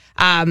that,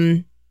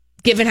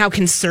 given how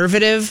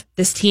conservative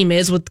this team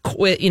is with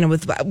what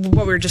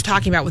we were just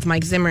talking about with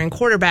Mike Zimmer and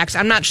quarterbacks,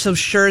 I'm not so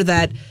sure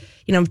that,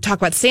 talk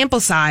about sample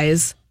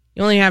size.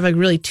 You only have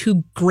really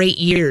 2 great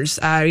years.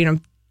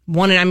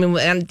 One, he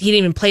didn't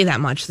even play that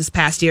much this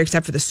past year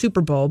except for the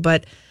Super Bowl,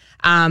 but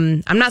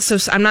I'm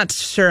not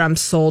sure I'm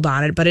sold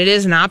on it, but it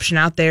is an option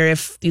out there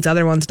if these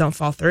other ones don't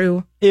fall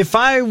through. If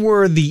I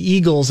were the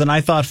Eagles and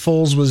I thought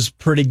Foles was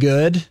pretty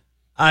good,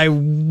 I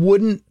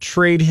wouldn't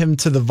trade him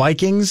to the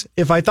Vikings.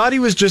 If I thought he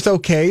was just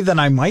okay, then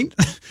I might,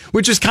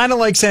 which is kind of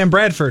like Sam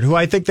Bradford, who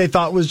I think they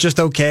thought was just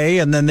okay,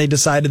 and then they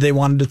decided they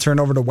wanted to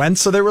turn over to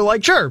Wentz, so they were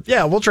like, sure,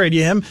 yeah, we'll trade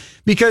you him,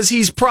 because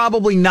he's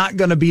probably not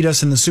going to beat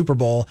us in the Super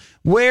Bowl,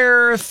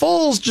 where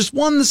Foles just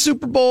won the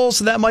Super Bowl,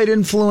 so that might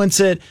influence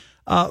it.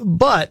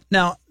 But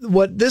now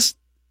what this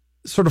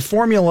sort of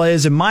formula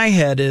is in my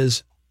head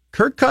is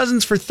Kirk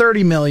Cousins for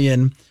 $30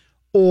 million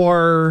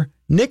or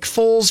Nick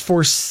Foles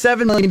for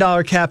 $7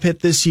 million cap hit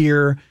this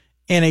year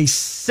and a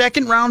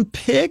second round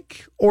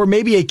pick, or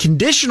maybe a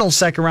conditional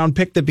second round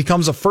pick that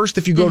becomes a first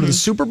if you go to the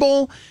Super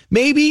Bowl,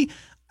 maybe.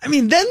 I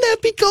mean, then that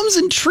becomes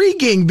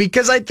intriguing,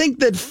 because I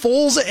think that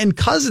Foles and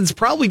Cousins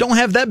probably don't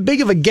have that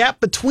big of a gap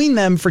between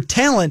them for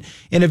talent.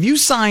 And if you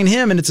sign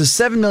him and it's a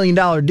 $7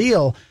 million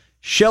deal,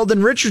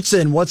 Sheldon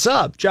Richardson, what's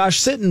up?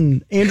 Josh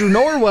Sitton, Andrew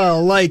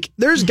Norwell.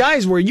 There's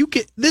guys where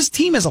this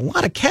team has a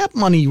lot of cap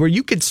money where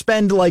you could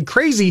spend like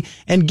crazy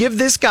and give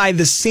this guy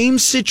the same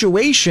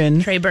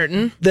situation. Trey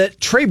Burton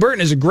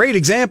is a great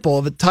example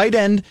of a tight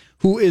end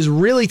who is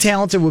really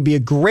talented, would be a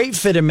great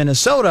fit in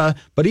Minnesota,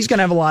 but he's going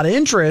to have a lot of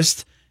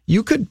interest.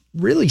 You could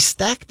really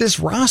stack this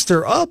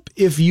roster up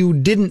if you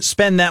didn't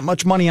spend that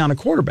much money on a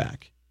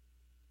quarterback.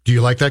 Do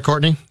you like that,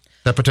 Courtney?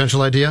 That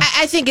potential idea?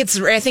 I think it's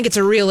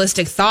a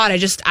realistic thought.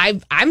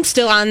 I'm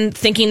still on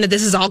thinking that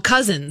this is all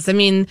Cousins. I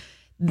mean,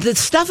 the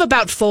stuff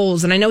about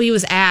Foles, and I know he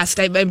was asked,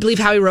 I believe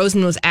Howie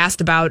Roseman was asked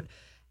about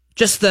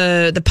just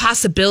the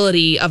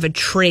possibility of a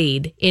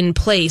trade in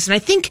place. And I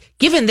think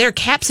given their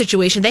cap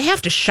situation, they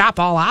have to shop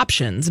all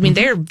options. I mean,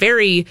 they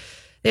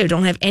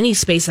don't have any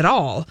space at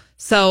all.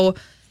 So,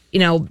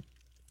 and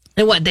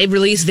they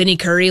released Vinny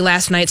Curry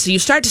last night. So you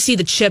start to see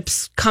the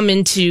chips come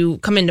into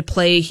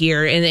play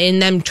here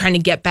and them trying to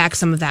get back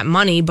some of that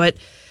money. But,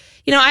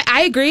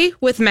 I agree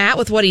with Matt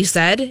with what he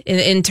said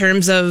in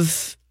terms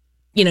of,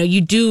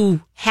 you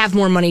do have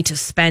more money to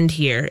spend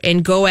here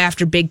and go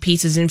after big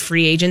pieces in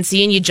free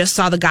agency. And you just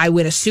saw the guy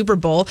win a Super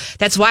Bowl.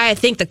 That's why I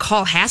think the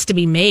call has to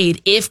be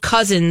made if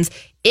Cousins,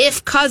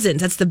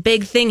 that's the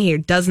big thing here,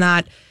 does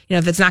not,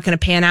 if it's not going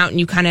to pan out and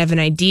you kind of have an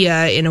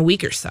idea in a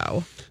week or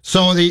so.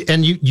 So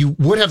you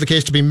would have the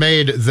case to be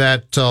made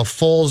that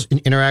Foles' in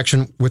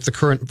interaction with the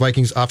current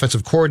Vikings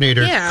offensive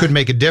coordinator could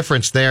make a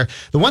difference there.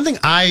 The one thing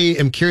I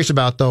am curious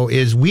about, though,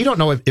 is we don't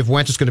know if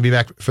Wentz is going to be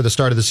back for the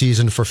start of the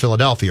season for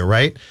Philadelphia,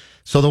 right?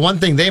 So the one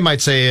thing they might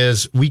say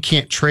is we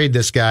can't trade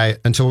this guy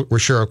until we're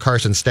sure of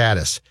Carson's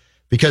status.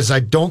 Because I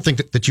don't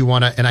think that you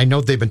want to, and I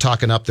know they've been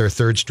talking up their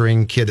third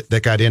string kid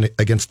that got in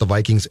against the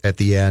Vikings at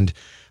the end,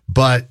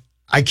 but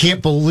I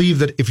can't believe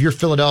that if you're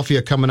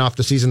Philadelphia coming off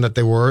the season that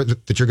they were,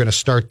 that you're going to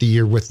start the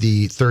year with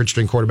the third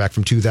string quarterback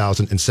from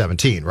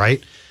 2017,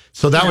 right?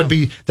 So that would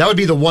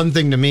be the one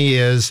thing to me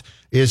is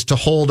to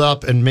hold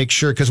up and make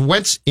sure, because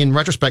Wentz in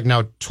retrospect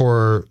now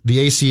tore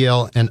the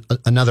ACL and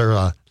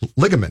another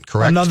ligament,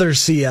 correct? Another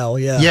CL,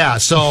 yeah. Yeah,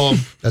 so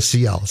a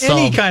CL. So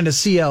any kind of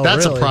CL,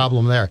 that's really a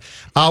problem there.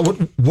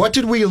 What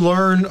did we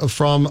learn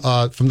from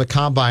the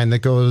combine that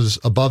goes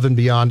above and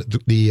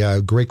beyond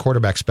the great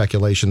quarterback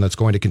speculation that's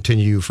going to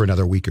continue for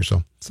another week or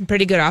so? Some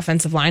pretty good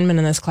offensive linemen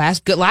in this class.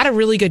 A lot of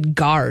really good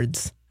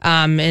guards.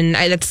 And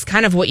that's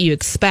kind of what you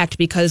expect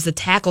because the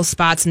tackle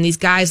spots and these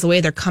guys, the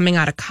way they're coming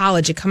out of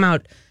college, they come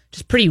out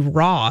just pretty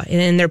raw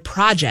in their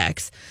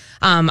projects.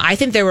 I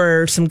think there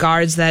were some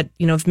guards that,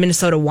 if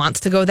Minnesota wants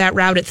to go that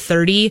route at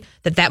 30,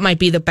 that might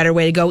be the better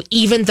way to go,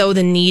 even though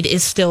the need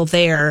is still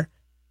there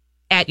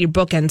at your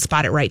bookend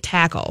spot at right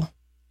tackle.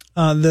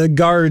 The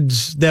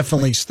guards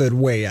definitely stood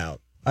way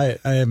out.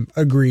 I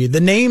agree. The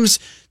names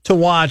to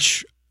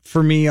watch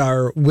for me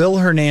are Will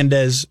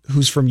Hernandez,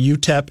 who's from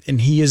UTEP,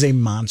 and he is a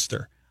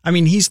monster. I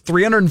mean, he's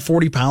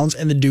 340 pounds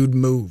and the dude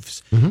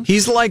moves. Mm-hmm.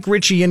 He's like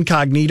Richie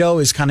Incognito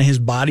is kind of his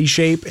body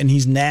shape, and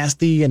he's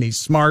nasty and he's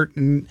smart.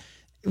 And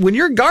when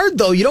you're a guard,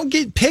 though, you don't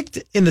get picked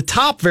in the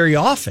top very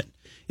often.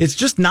 It's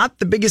just not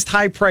the biggest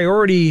high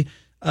priority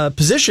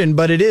position,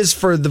 but it is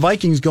for the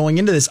Vikings going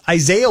into this.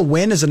 Isaiah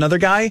Wynn is another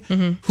guy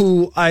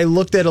who I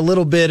looked at a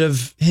little bit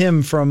of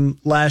him from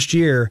last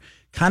year.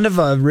 Kind of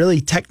a really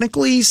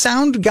technically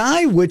sound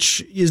guy,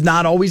 which is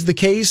not always the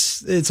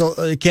case.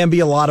 It can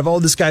be a lot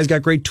of, this guy's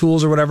got great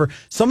tools or whatever.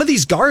 Some of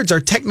these guards are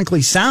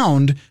technically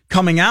sound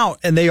coming out,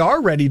 and they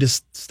are ready to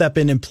step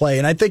in and play.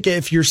 And I think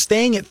if you're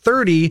staying at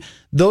 30,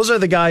 those are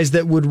the guys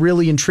that would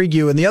really intrigue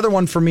you. And the other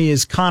one for me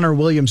is Connor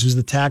Williams, who's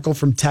the tackle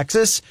from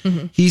Texas.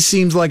 Mm-hmm. He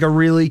seems like a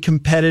really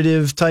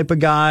competitive type of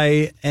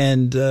guy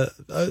and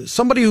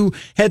somebody who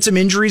had some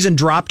injuries and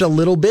dropped a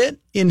little bit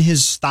in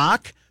his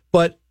stock,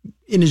 but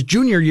in his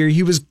junior year,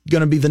 he was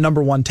going to be the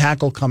number one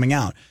tackle coming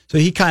out. So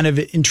he kind of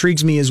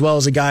intrigues me as well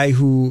as a guy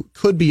who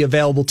could be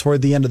available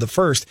toward the end of the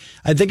first.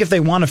 I think if they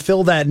want to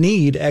fill that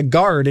need at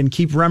guard and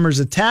keep Remmers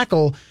at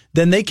tackle,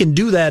 then they can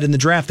do that in the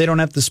draft. They don't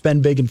have to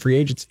spend big in free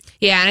agency.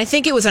 Yeah, and I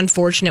think it was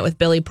unfortunate with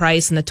Billy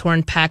Price and the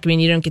torn pec. I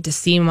mean, you don't get to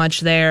see much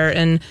there.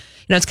 And,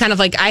 it's kind of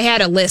like I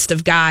had a list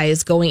of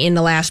guys going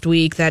into last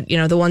week that,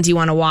 the ones you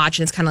want to watch.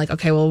 And it's kind of like,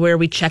 okay, well, where are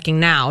we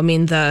checking now? I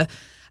mean, the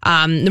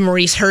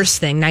Maurice Hurst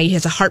thing. Now he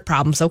has a heart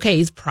problem. So, okay,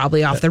 he's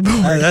probably off their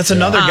board. That's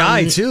another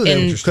guy, too,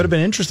 that could have been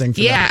interesting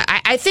for them.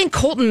 I think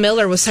Colton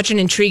Miller was such an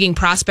intriguing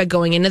prospect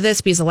going into this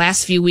because the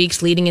last few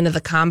weeks leading into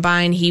the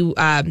combine,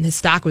 his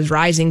stock was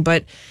rising,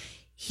 but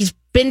he's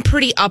been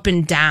pretty up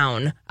and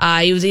down.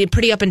 He was a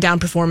pretty up and down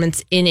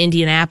performance in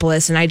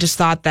Indianapolis, and I just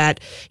thought that,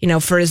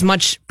 for as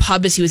much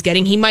pub as he was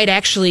getting, he might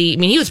actually,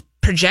 he was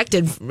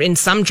projected in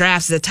some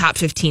drafts as a top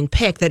 15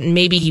 pick, that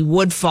maybe he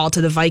would fall to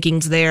the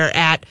Vikings there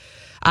at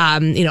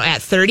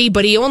 30,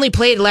 but he only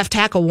played left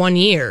tackle 1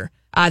 year.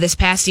 This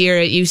past year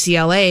at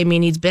UCLA,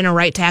 he's been a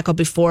right tackle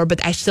before,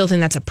 but I still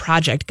think that's a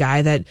project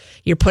guy that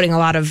you're putting a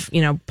lot of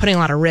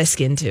risk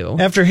into.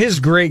 After his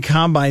great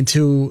combine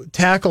too,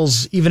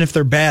 tackles, even if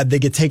they're bad, they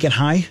get taken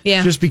high.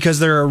 Yeah. Just because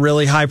they're a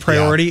really high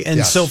priority. Yeah.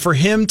 And so for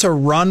him to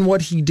run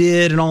what he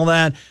did and all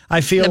that,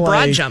 I feel the broad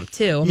like, jump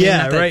too.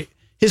 Right.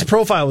 His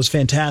profile was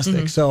fantastic.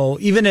 Mm-hmm. So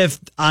even if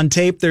on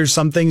tape there's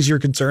some things you're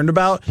concerned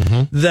about,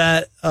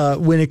 that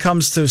when it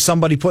comes to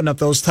somebody putting up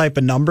those type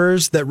of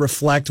numbers that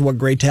reflect what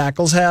great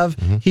tackles have,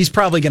 he's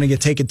probably going to get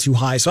taken too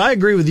high. So I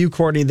agree with you,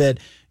 Courtney, that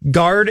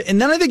guard,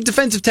 and then I think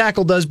defensive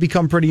tackle does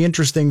become pretty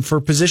interesting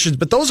for positions,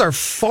 but those are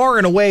far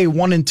and away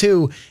 1 and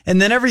 2. And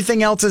then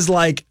everything else is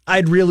like,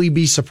 I'd really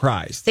be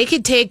surprised.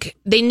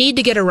 They need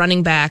to get a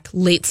running back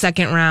late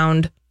second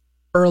round,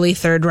 early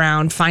third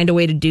round, find a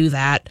way to do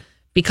that.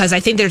 because I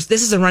think this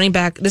is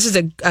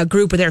a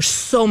group where there's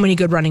so many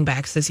good running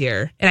backs this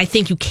year. And I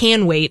think you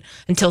can wait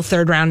until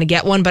third round to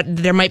get one, but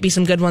there might be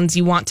some good ones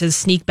you want to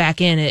sneak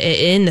back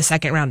in the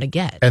second round to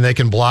get. And they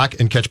can block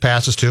and catch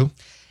passes too?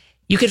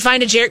 You could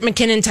find a Jerick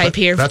McKinnon type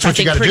here. That's what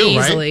you got to do,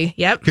 right? Easily.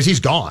 Yep. Because he's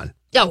gone.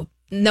 Oh,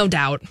 no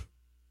doubt.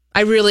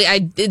 I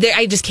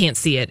just can't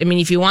see it. I mean,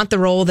 if you want the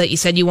role that you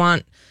said you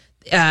want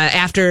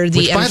after the...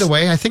 Which, by the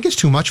way, I think it's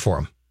too much for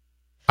him.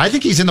 I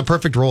think he's in the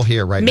perfect role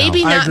here now.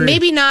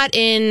 Maybe not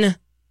in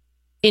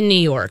New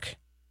York.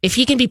 If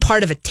he can be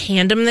part of a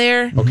tandem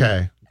there.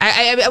 Okay.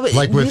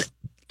 Like with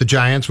the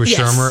Giants with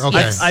Shermer.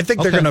 Okay. I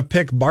think they're going to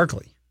pick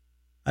Barkley.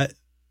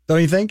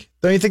 Don't you think?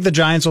 Don't you think the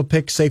Giants will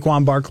pick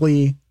Saquon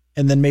Barkley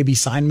and then maybe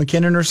sign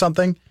McKinnon or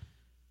something?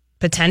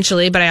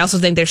 Potentially, but I also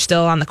think they're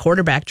still on the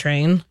quarterback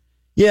train.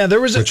 Yeah,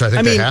 there was. Which I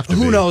think they have to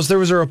who be. knows? There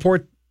was a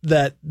report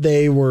that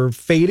they were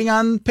fading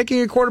on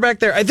picking a quarterback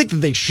there. I think that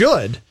they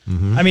should.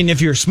 Mm-hmm. I mean,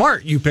 if you're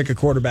smart, you pick a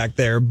quarterback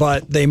there,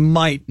 but they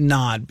might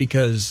not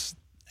because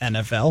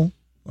NFL,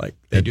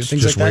 they do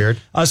things like that.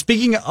 Weird.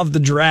 Speaking of the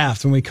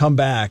draft, when we come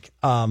back,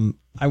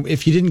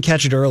 if you didn't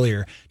catch it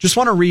earlier, just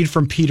want to read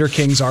from Peter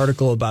King's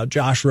article about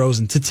Josh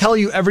Rosen to tell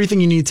you everything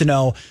you need to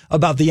know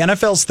about the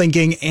NFL's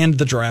thinking and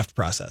the draft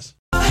process.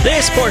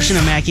 This portion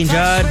of Mackey and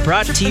Judd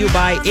brought to you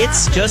by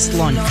It's Just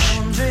Lunch.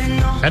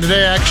 And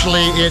today,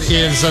 actually, it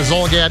is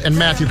Zulgad and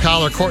Matthew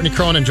Collar, Courtney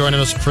Cronin joining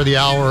us for the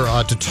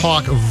hour to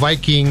talk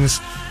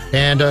Vikings.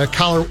 And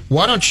Collar,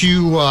 why don't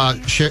you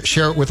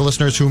share it with the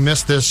listeners who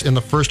missed this in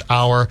the first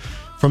hour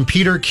from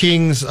Peter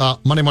King's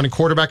Monday Morning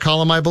Quarterback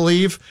column, I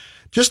believe.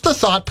 Just the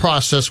thought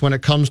process when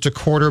it comes to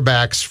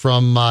quarterbacks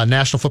from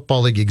National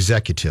Football League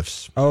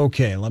executives.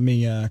 Okay, let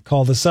me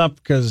call this up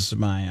because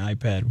my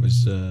iPad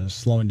was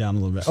slowing down a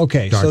little bit.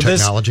 Okay, darn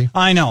technology.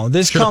 I know.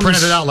 This should have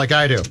printed it out like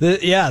I do.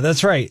 Yeah,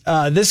 that's right.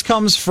 This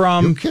comes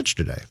from kids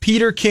today.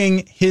 Peter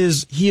King. He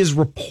is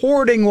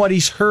reporting what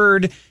he's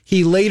heard.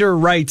 He later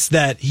writes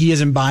that he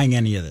isn't buying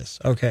any of this.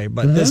 Okay,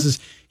 but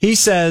he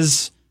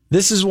says,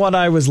 this is what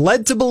I was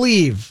led to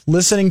believe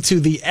listening to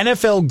the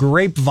NFL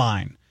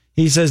grapevine.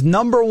 He says,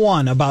 number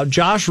one, about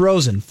Josh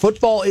Rosen,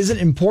 football isn't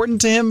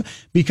important to him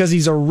because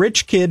he's a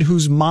rich kid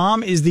whose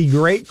mom is the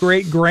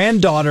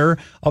great-great-granddaughter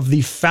of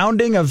the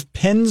founding of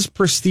Penn's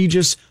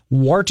prestigious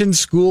Wharton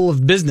School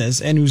of Business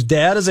and whose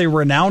dad is a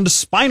renowned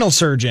spinal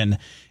surgeon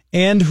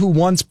and who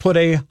once put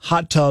a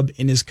hot tub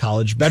in his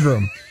college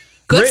bedroom.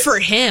 Good for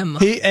him.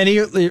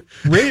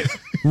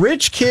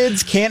 Rich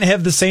kids can't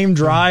have the same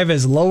drive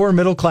as lower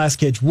middle-class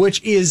kids,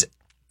 which is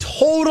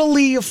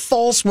totally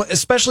false,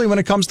 especially when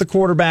it comes to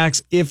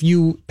quarterbacks. If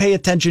you pay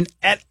attention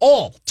at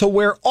all to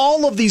where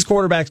all of these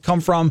quarterbacks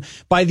come from,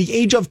 by the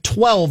age of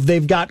 12,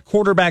 they've got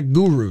quarterback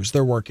gurus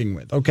they're working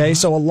with. Okay.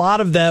 So a lot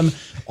of them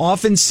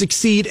often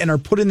succeed and are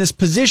put in this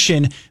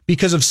position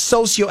because of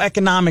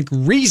socioeconomic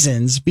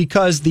reasons,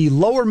 because the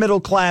lower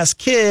middle class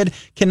kid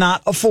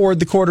cannot afford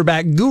the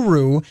quarterback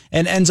guru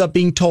and ends up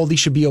being told he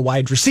should be a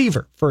wide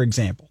receiver, for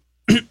example.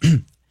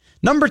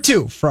 Number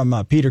two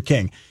from Peter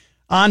King.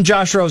 On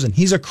Josh Rosen,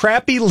 he's a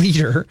crappy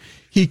leader.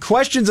 He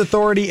questions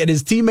authority and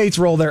his teammates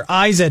roll their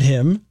eyes at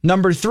him.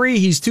 Number three,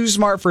 he's too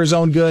smart for his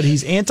own good.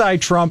 He's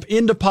anti-Trump,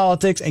 into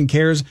politics, and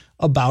cares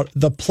about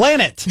the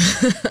planet.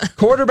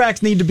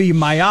 Quarterbacks need to be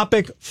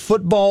myopic,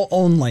 football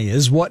only,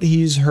 is what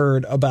he's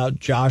heard about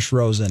Josh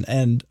Rosen.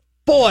 And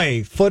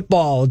boy,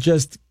 football,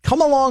 just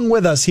come along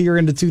with us here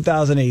into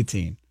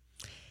 2018.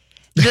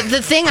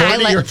 The thing I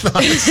like,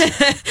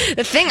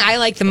 the thing I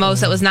like the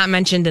most that was not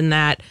mentioned in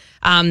that,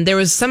 there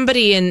was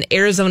somebody in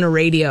Arizona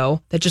radio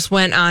that just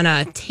went on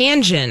a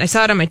tangent. I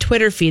saw it on my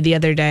Twitter feed the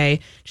other day.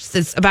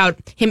 Just about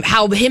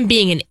how him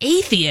being an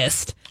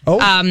atheist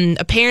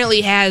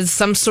apparently has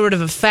some sort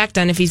of effect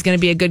on if he's going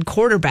to be a good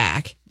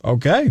quarterback.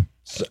 Okay.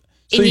 So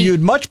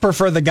you'd much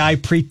prefer the guy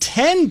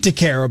pretend to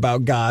care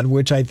about God,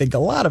 which I think a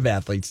lot of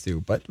athletes do.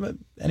 But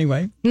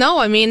anyway. No,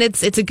 I mean,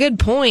 it's a good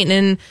point.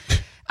 And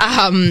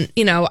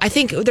I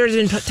think there's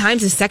been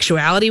times his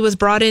sexuality was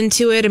brought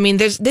into it. I mean,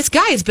 this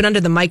guy has been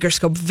under the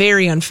microscope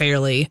very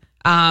unfairly.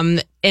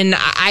 And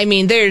I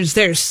mean,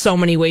 there's so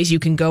many ways you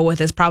can go with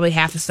this. Probably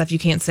half the stuff you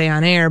can't say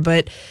on air,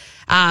 but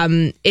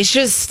it's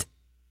just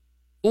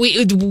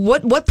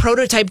what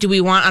prototype do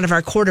we want out of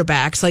our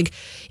quarterbacks? Like,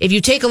 if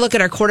you take a look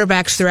at our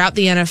quarterbacks throughout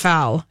the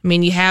NFL, I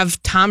mean, you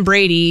have Tom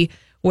Brady,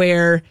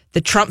 where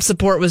the Trump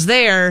support was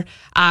there,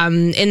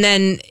 and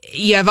then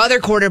you have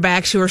other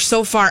quarterbacks who are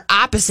so far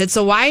opposite.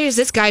 So why is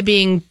this guy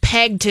being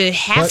pegged to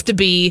have to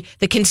be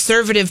the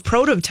conservative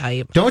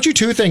prototype? Don't you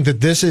too think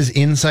that this is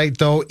insight,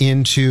 though,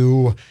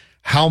 into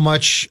how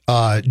much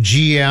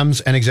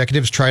GMs and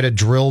executives try to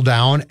drill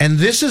down? And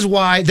this is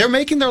why they're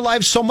making their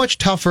lives so much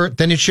tougher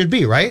than it should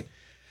be, right?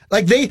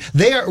 Like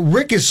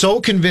Rick is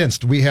so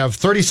convinced. We have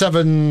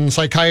 37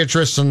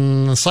 psychiatrists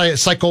and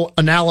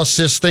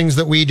psychoanalysis things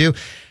that we do.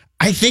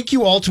 I think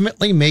you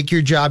ultimately make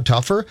your job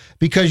tougher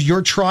because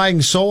you're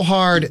trying so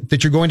hard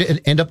that you're going to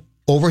end up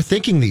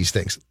overthinking these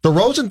things. The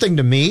Rosen thing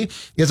to me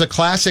is a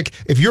classic.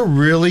 If you're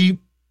really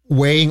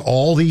weighing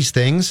all these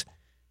things,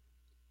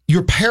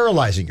 you're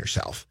paralyzing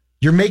yourself.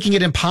 You're making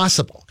it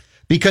impossible.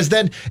 Because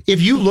then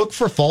if you look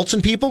for faults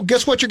in people,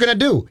 guess what you're going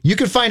to do? You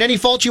can find any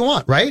fault you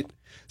want, right?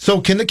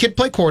 So can the kid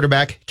play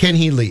quarterback? Can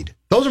he lead?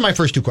 Those are my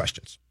first two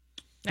questions.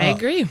 I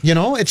agree.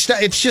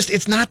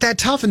 It's not that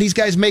tough, and these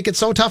guys make it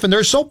so tough, and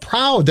they're so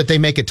proud that they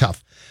make it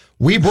tough.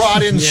 We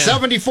brought in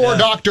 74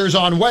 doctors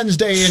on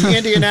Wednesday in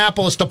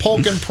Indianapolis to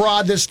poke and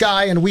prod this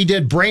guy, and we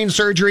did brain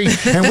surgery,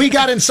 and we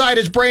got inside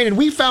his brain, and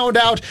we found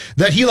out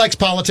that he likes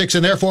politics,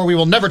 and therefore we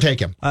will never take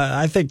him.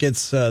 I think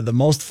it's the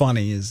most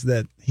funny is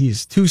that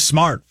he's too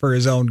smart for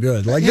his own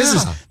good. Like this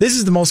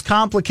is the most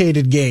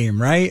complicated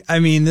game, right? I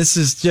mean, this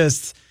is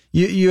just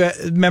you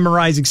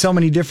memorizing so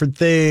many different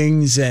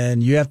things,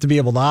 and you have to be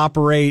able to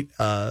operate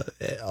a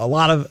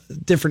lot of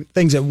different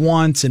things at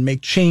once and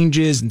make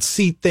changes and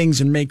see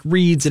things and make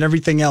reads and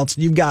everything else.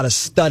 You've got to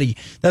study.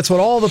 That's what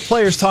all the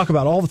players talk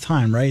about all the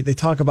time, right? They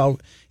talk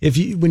about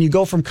when you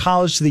go from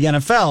college to the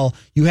NFL,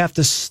 you have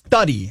to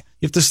study.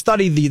 You have to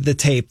study the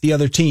tape, the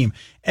other team.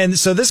 And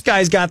so this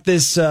guy's got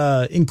this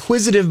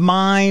inquisitive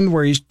mind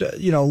where he's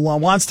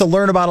wants to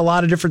learn about a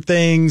lot of different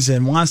things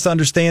and wants to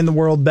understand the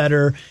world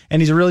better.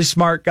 And he's a really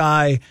smart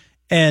guy.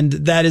 And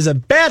that is a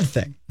bad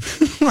thing.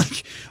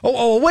 Like,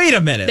 wait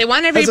a minute. They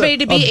want everybody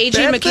to be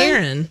A.J.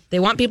 McCarron. They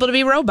want people to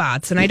be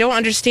robots. And I don't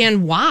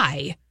understand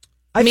why.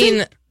 I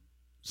think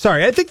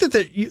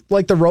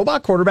that the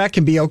robot quarterback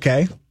can be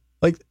okay.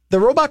 Like the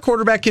robot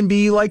quarterback can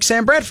be like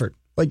Sam Bradford.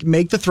 Like,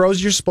 make the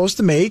throws you're supposed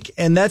to make,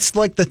 and that's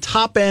like the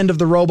top end of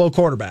the robo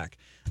quarterback.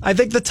 I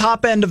think the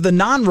top end of the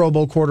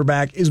non-robo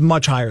quarterback is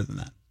much higher than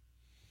that.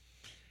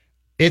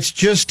 It's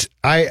just,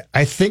 I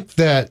think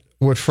that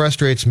what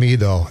frustrates me,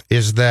 though,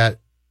 is that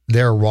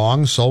they're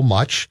wrong so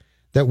much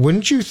that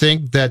wouldn't you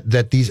think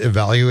that these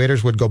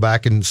evaluators would go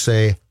back and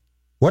say,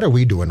 what are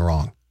we doing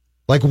wrong?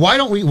 Like,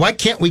 why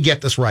can't we get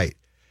this right?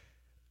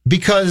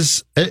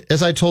 Because,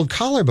 as I told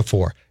Collar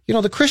before,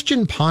 the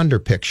Christian Ponder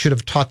pick should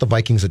have taught the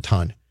Vikings a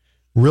ton.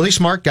 Really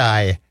smart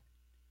guy,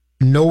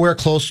 nowhere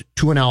close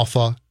to an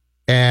alpha.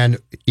 And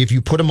if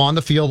you put him on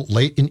the field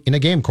late in a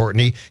game,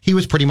 Courtney, he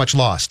was pretty much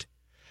lost.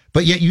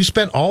 But yet you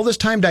spent all this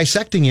time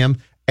dissecting him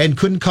and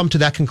couldn't come to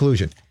that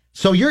conclusion.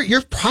 So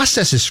your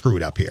process is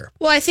screwed up here.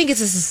 Well, I think it's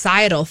a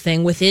societal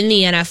thing within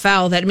the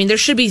NFL that, there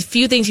should be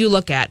few things you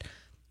look at.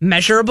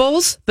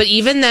 Measurables, but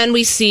even then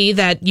we see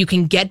that you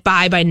can get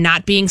by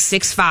not being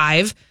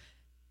 6'5".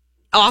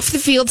 Off the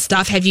field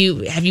stuff, have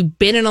you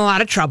been in a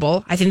lot of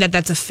trouble? I think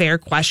that's a fair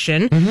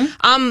question.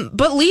 Mm-hmm.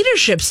 But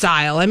leadership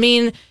style,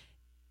 can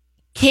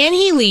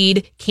he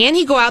lead? Can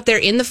he go out there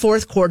in the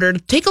fourth quarter?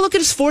 Take a look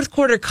at his fourth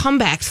quarter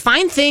comebacks.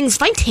 Find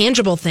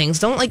tangible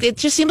things. It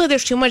just seems like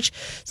there's too much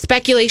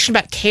speculation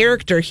about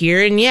character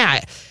here. And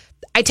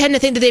I tend to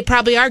think that they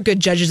probably are good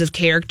judges of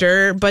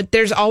character, but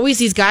there's always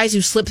these guys who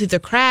slip through the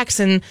cracks.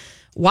 And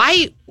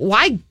why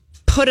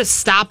put a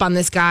stop on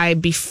this guy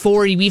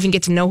before you even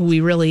get to know who he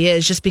really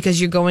is, just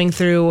because you're going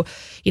through,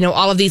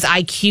 all of these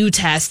IQ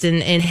tests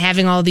and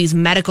having all of these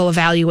medical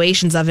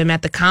evaluations of him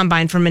at the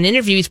combine from an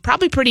interview. He's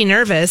probably pretty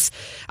nervous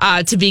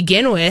to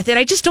begin with. And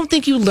I just don't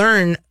think you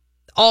learn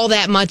all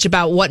that much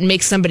about what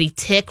makes somebody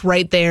tick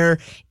right there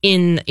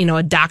in,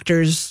 a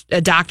doctor's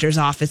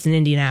office in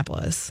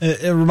Indianapolis.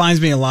 It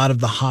reminds me a lot of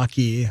the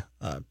hockey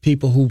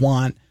people who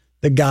want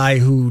the guy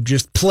who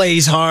just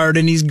plays hard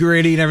and he's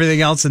gritty and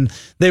everything else, and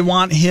they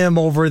want him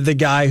over the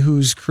guy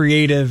who's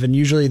creative and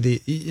usually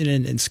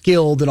and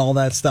skilled and all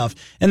that stuff.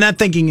 And that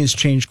thinking has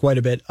changed quite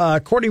a bit.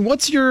 Courtney,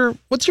 what's your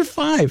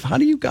 5? How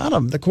do you got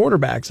them, the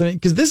quarterbacks?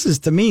 Because this is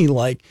to me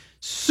like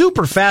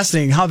super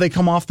fascinating how they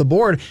come off the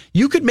board.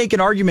 You could make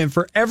an argument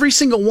for every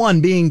single one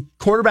being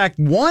quarterback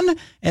 1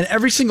 and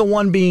every single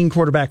one being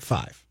quarterback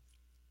 5.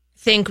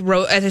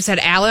 As I said,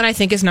 Allen, I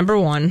think is number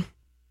 1.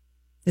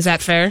 Is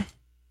that fair?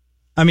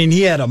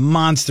 He had a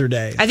monster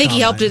day. I think he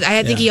helped.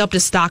 I think he helped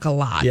his stock a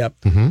lot.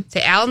 Yep. Mm-hmm.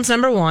 Say Allen's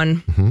number 1,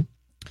 mm-hmm.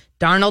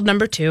 Darnold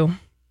number 2.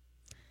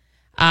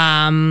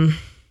 Kind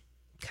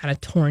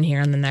of torn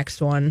here on the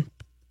next one.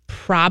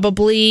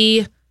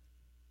 Probably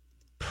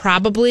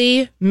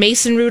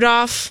Mason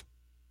Rudolph.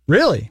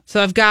 Really?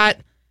 So I've got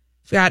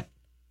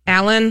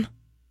Allen.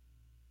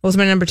 What was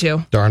my number 2?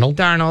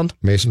 Darnold.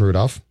 Mason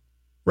Rudolph.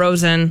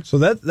 Rosen. So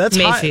that's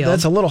Mayfield.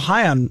 That's a little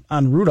high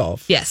on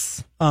Rudolph.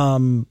 Yes.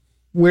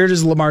 Where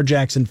does Lamar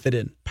Jackson fit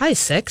in? Probably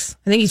 6.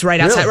 I think he's right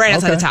outside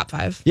the top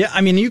 5. Yeah,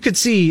 you could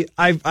see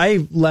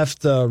I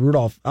left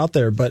Rudolph out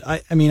there, but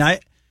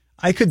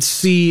I could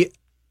see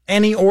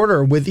any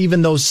order with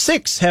even those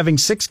 6 having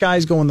 6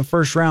 guys go in the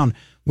first round,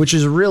 which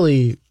is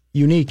really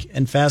unique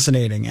and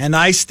fascinating. And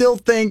I still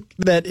think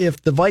that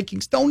if the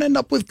Vikings don't end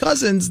up with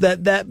Cousins,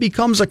 that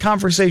becomes a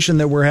conversation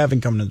that we're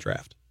having coming to the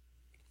draft.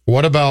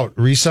 What about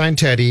re-sign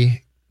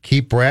Teddy,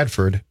 keep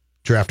Bradford,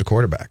 draft a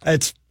quarterback?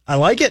 I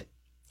like it.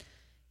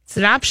 It's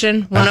an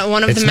option, one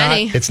of the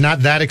many. It's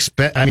not that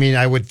expensive.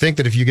 I would think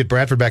that if you get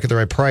Bradford back at the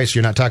right price,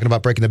 you're not talking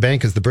about breaking the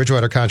bank, because the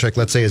Bridgewater contract,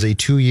 let's say, is a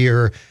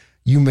 2-year,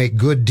 you make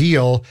good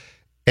deal.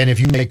 And if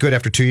you make good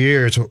after 2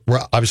 years, we're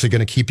obviously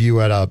going to keep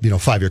you at a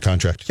 5-year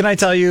contract. Can I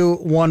tell you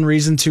one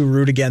reason to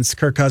root against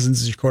Kirk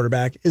Cousins as your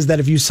quarterback is that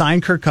if you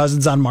sign Kirk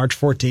Cousins on March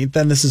 14th,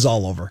 then this is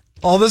all over.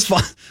 all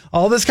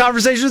this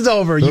conversation is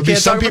over. There'll be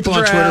some people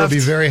on Twitter will be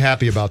very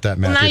happy about that,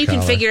 Matthew. Well, now you can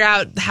Collar. figure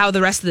out how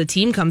the rest of the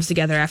team comes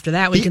together after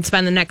that. We can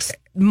spend the next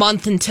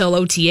month until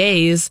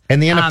OTAs.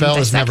 And the NFL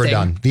is never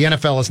dissecting. done. The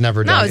NFL is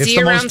never done. No, it's a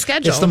year-round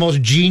schedule. It's the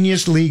most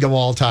genius league of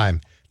all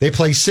time. They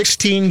play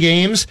 16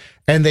 games,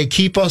 and they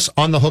keep us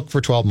on the hook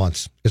for 12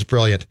 months. It's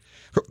brilliant.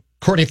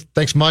 Courtney,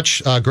 thanks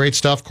much. Great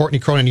stuff. Courtney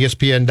Cronin,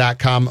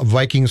 ESPN.com,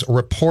 Vikings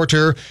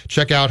reporter.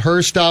 Check out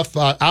her stuff.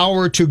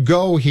 Hour to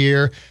go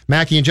here.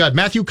 Mackie and Judd.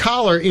 Matthew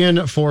Collar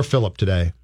in for Phillip today.